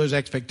live up to those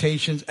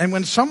expectations. And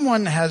when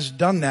someone has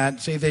done that,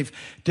 say they've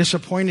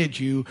disappointed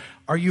you,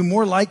 are you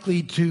more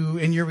likely to,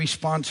 in your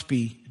response,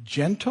 be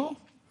gentle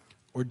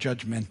or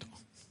judgmental?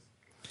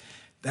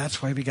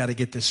 That's why we got to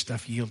get this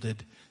stuff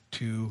yielded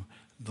to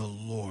the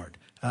Lord.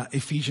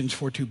 Ephesians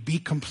 4:2, be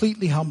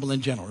completely humble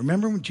and gentle.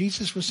 Remember when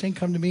Jesus was saying,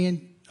 come to me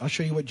and I'll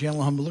show you what gentle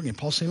and humble look. And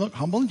Paul's saying, look,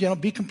 humble and gentle,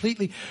 be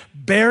completely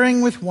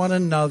bearing with one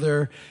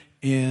another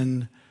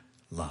in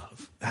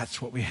love.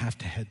 That's what we have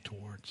to head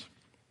towards.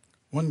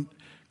 One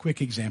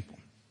quick example.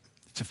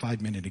 It's a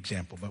 5-minute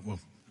example, but we'll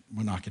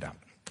knock it out.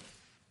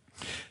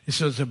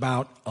 This was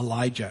about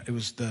Elijah. It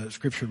was the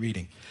scripture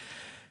reading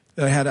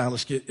that I had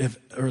Alice get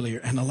earlier.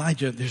 And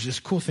Elijah, there's this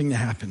cool thing that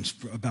happens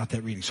about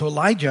that reading. So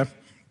Elijah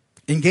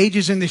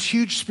engages in this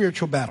huge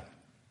spiritual battle.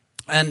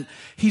 And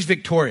he's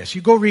victorious.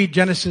 You go read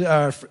Genesis,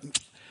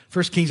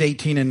 1 Kings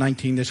 18 and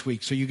 19 this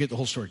week, so you get the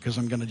whole story, because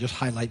I'm going to just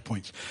highlight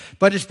points.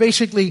 But it's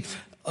basically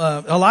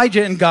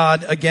Elijah and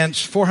God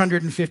against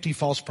 450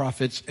 false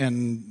prophets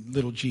and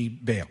little g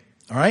Baal.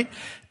 All right?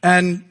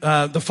 And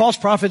the false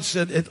prophets,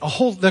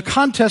 the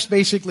contest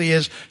basically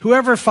is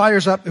whoever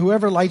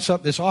lights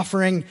up this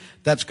offering,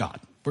 that's God.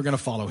 We're going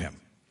to follow him.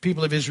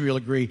 People of Israel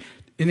agree.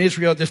 In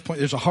Israel at this point,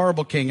 there's a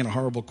horrible king and a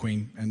horrible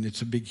queen, and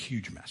it's a big,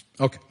 huge mess.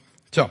 Okay.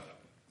 So,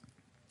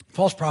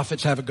 false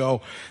prophets have a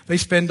go. They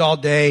spend all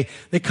day.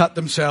 They cut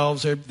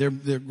themselves.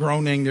 They're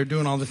groaning. They're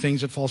doing all the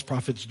things that false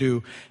prophets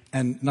do,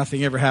 and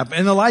nothing ever happens.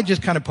 And Elijah's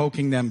kind of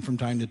poking them from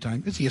time to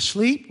time. Is he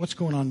asleep? What's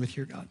going on with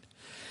your God?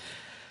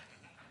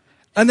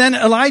 And then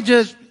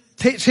Elijah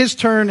takes his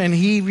turn, and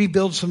he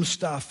rebuilds some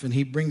stuff, and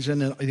he brings in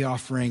the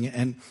offering.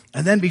 And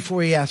then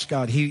before he asks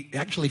God, he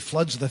actually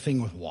floods the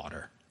thing with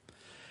water.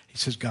 He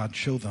says, God,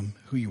 show them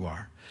who you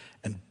are.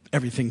 And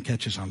everything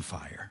catches on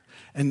fire.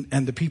 And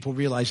the people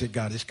realize that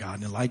God is God.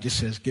 And Elijah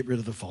says, get rid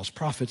of the false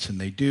prophets. And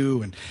they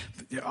do. And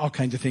all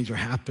kinds of things are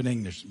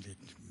happening. There's,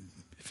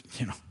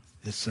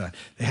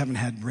 they haven't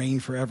had rain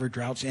forever,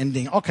 droughts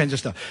ending, all kinds of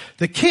stuff.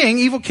 The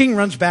evil king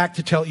runs back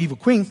to tell evil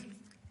queen.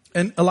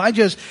 And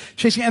Elijah's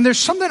chasing. And there's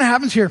something that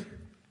happens here.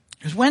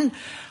 Is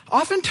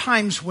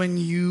oftentimes when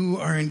you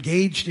are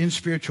engaged in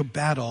spiritual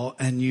battle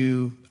and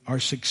you are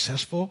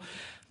successful,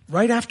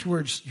 right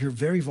afterwards, you're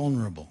very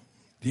vulnerable.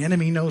 The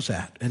enemy knows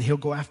that, and he'll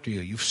go after you.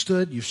 You've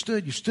stood,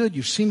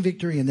 you've seen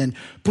victory, and then,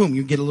 boom,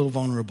 you get a little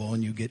vulnerable,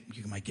 and you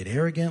might get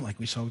arrogant, like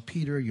we saw with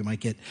Peter. You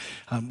might get,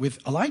 with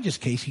Elijah's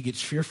case, he gets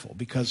fearful,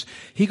 because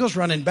he goes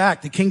running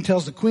back. The king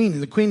tells the queen,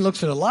 and the queen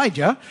looks at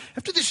Elijah,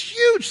 after this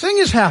huge thing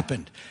has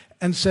happened,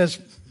 and says,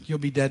 you'll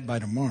be dead by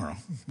tomorrow.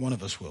 One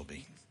of us will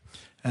be.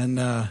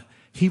 And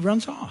he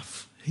runs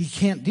off. He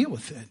can't deal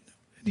with it.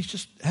 He's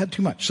just had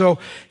too much. So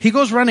he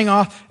goes running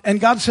off, and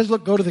God says,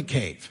 look, go to the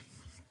cave.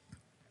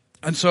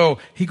 And so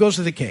he goes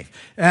to the cave,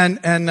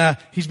 and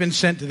he's been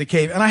sent to the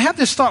cave. And I have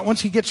this thought once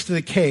he gets to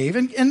the cave,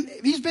 and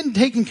he's been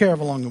taken care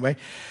of along the way.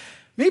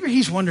 Maybe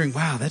he's wondering,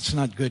 wow, that's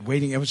not good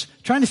waiting. I was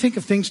trying to think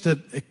of things to,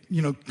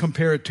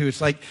 compare it to.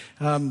 It's like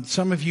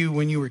some of you,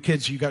 when you were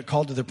kids, you got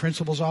called to the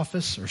principal's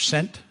office, or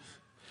sent.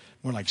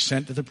 More like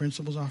sent to the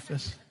principal's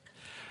office.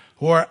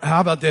 Or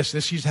how about this?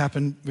 This used to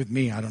happen with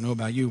me. I don't know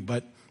about you,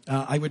 but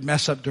I would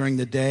mess up during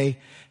the day,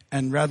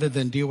 and rather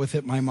than deal with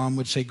it, my mom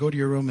would say, go to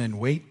your room and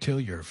wait till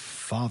your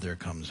father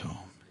comes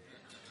home.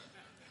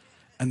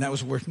 And that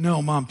was worth,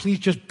 no, Mom, please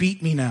just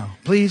beat me now.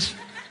 Please.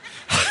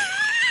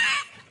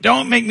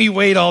 Don't make me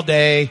wait all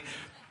day.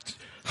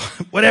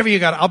 Whatever you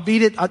got, I'll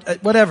beat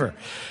it, whatever.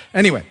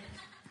 Anyway,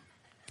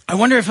 I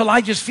wonder if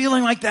Elijah's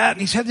feeling like that,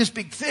 and he's had this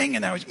big thing,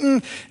 and now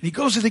and he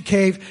goes to the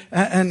cave,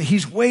 and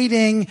he's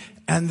waiting,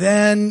 and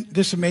then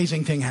this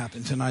amazing thing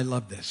happens, and I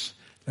love this.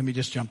 Let me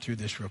just jump through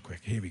this real quick.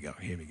 Here we go.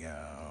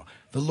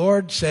 The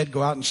Lord said,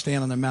 go out and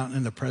stand on the mountain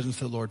in the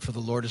presence of the Lord, for the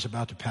Lord is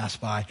about to pass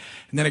by.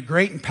 And then a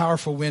great and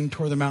powerful wind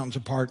tore the mountains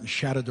apart and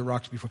shattered the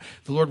rocks before.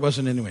 The Lord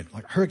wasn't in the wind.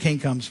 Like a hurricane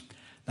comes,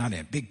 not in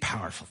a big,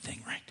 powerful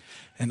thing, right?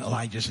 And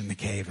Elijah's in the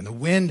cave. And the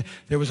wind,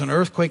 there was an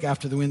earthquake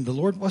after the wind. The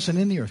Lord wasn't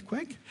in the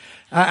earthquake.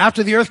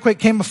 After the earthquake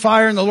came a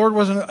fire, and the Lord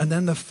wasn't. And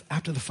then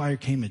after the fire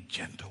came a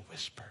gentle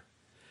whisper.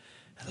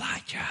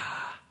 Elijah.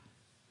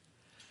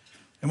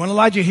 And when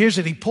Elijah hears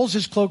it, he pulls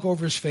his cloak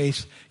over his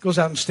face, goes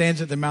out and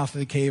stands at the mouth of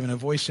the cave, and a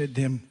voice said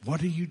to him,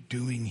 what are you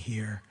doing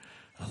here,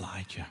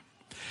 Elijah?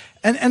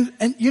 And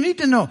you need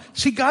to know,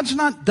 see, God's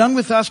not done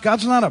with us.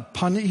 God's not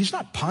he's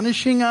not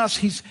punishing us.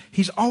 He's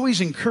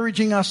always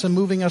encouraging us and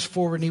moving us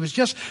forward. And he was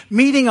just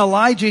meeting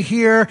Elijah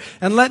here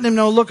and letting him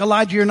know, look,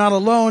 Elijah, you're not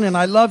alone, and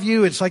I love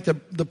you. It's like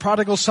the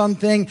prodigal son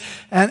thing.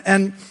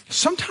 And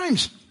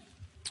sometimes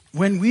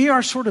when we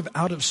are sort of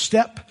out of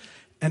step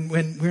and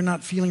when we're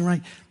not feeling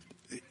right,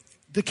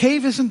 the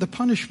cave isn't the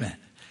punishment.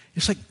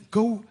 It's like,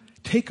 go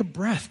take a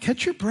breath,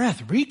 catch your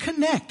breath,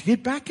 reconnect,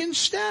 get back in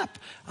step.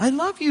 I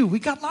love you. We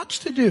got lots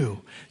to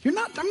do. I'm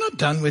not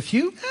done with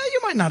you. You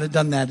might not have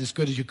done that as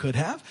good as you could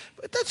have,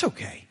 but that's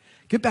okay.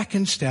 Get back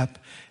in step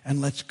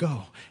and let's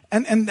go.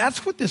 And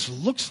that's what this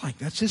looks like.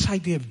 That's this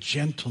idea of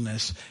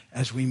gentleness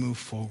as we move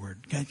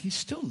forward. God, he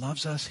still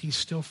loves us. He's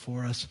still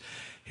for us.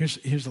 Here's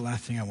the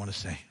last thing I want to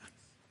say.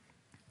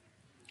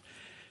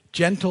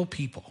 Gentle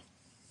people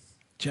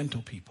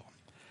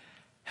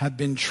have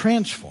been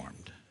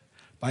transformed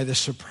by the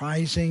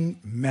surprising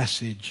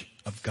message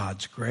of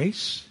God's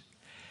grace,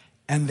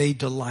 and they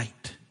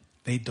delight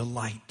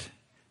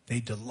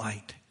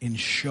in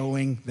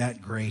showing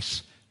that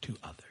grace to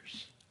others.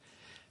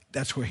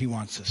 That's where he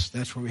wants us.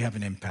 That's where we have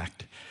an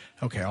impact.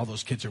 Okay, all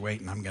those kids are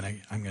waiting. I'm gonna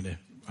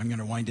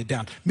wind it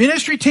down.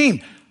 Ministry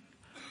team.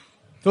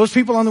 Those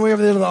people on the way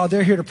over there,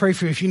 they're here to pray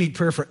for you. If you need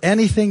prayer for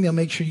anything, they'll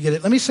make sure you get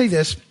it. Let me say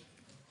this.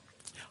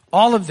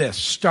 All of this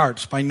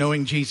starts by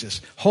knowing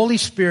Jesus. Holy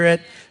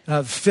Spirit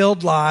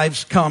filled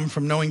lives come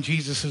from knowing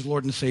Jesus as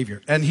Lord and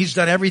Savior. And he's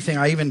done everything.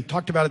 I even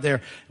talked about it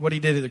there, what he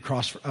did at the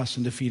cross for us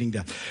in defeating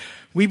death.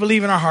 We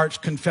believe in our hearts,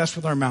 confess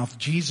with our mouth,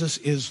 Jesus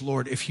is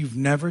Lord. If you've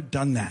never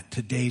done that,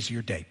 today's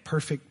your day.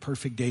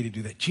 Perfect day to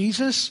do that.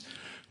 Jesus,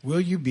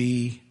 will you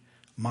be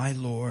my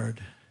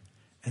Lord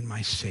and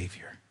my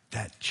Savior?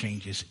 That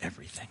changes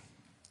everything.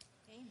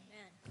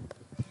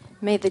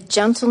 May the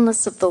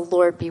gentleness of the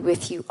Lord be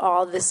with you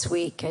all this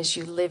week as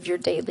you live your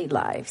daily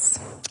lives.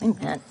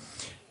 Amen.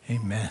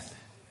 Amen.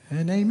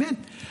 And amen.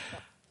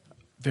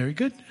 Very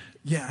good.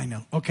 Yeah, I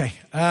know. Okay.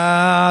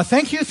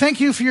 Thank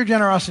you for your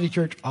generosity,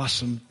 church.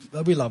 Awesome.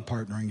 We love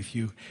partnering with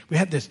you. We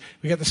got to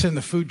send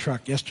the food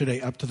truck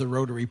yesterday up to the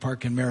Rotary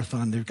Park in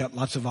Marathon. They've got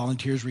lots of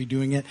volunteers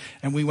redoing it.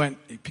 And we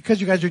went, because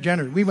you guys are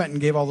generous, we went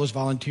and gave all those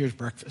volunteers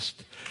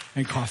breakfast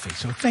and coffee.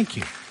 So thank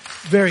you.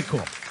 Very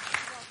cool.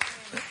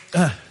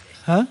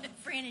 Huh?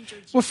 Fran and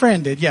George. Well,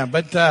 Fran did, yeah.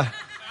 But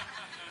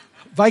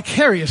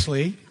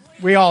vicariously,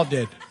 we all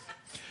did.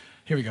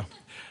 Here we go.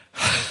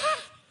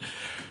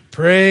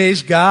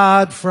 Praise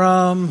God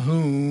from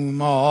whom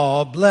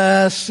all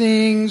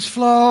blessings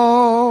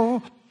flow.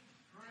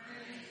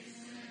 Praise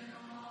him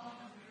all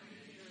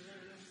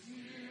creatures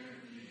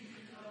here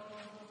below.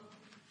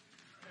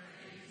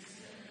 Praise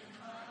him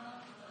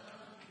above the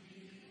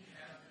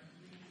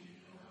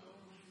heavenly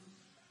hosts.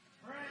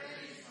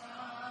 Praise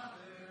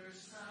Father,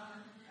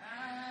 Son,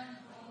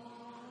 and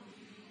Holy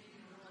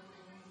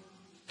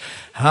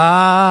Ghost.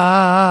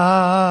 Amen.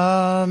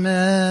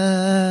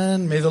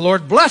 May the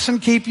Lord bless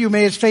and keep you.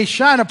 May his face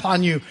shine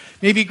upon you.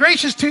 May he be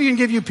gracious to you and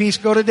give you peace.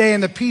 Go today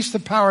in the peace, the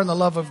power, and the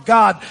love of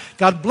God.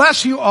 God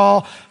bless you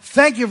all.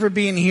 Thank you for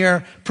being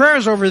here.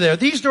 Prayers over there.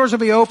 These doors will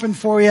be open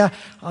for you,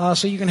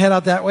 so you can head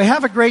out that way.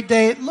 Have a great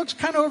day. It looks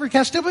kind of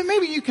overcast still, but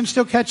maybe you can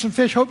still catch some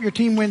fish. Hope your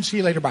team wins. See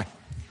you later. Bye.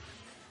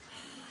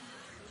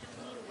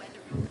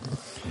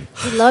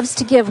 He loves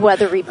to give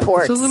weather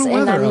reports. It's a little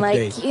weather and I'm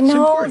update. like, you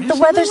know, the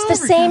weather's the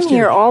same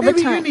here all the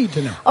Maybe time. you need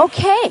to know.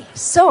 Okay,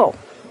 so.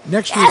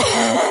 Next week,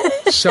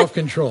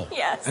 self-control.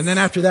 Yes. And then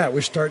after that,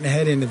 we're starting to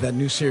head into that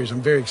new series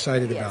I'm very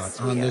excited Yes,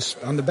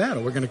 about on the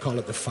battle. We're going to call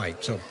it The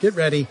Fight. So get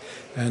ready.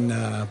 And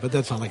but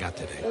that's all I got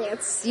today.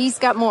 He's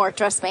got more,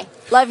 trust me.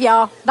 Love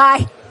y'all.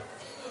 Bye.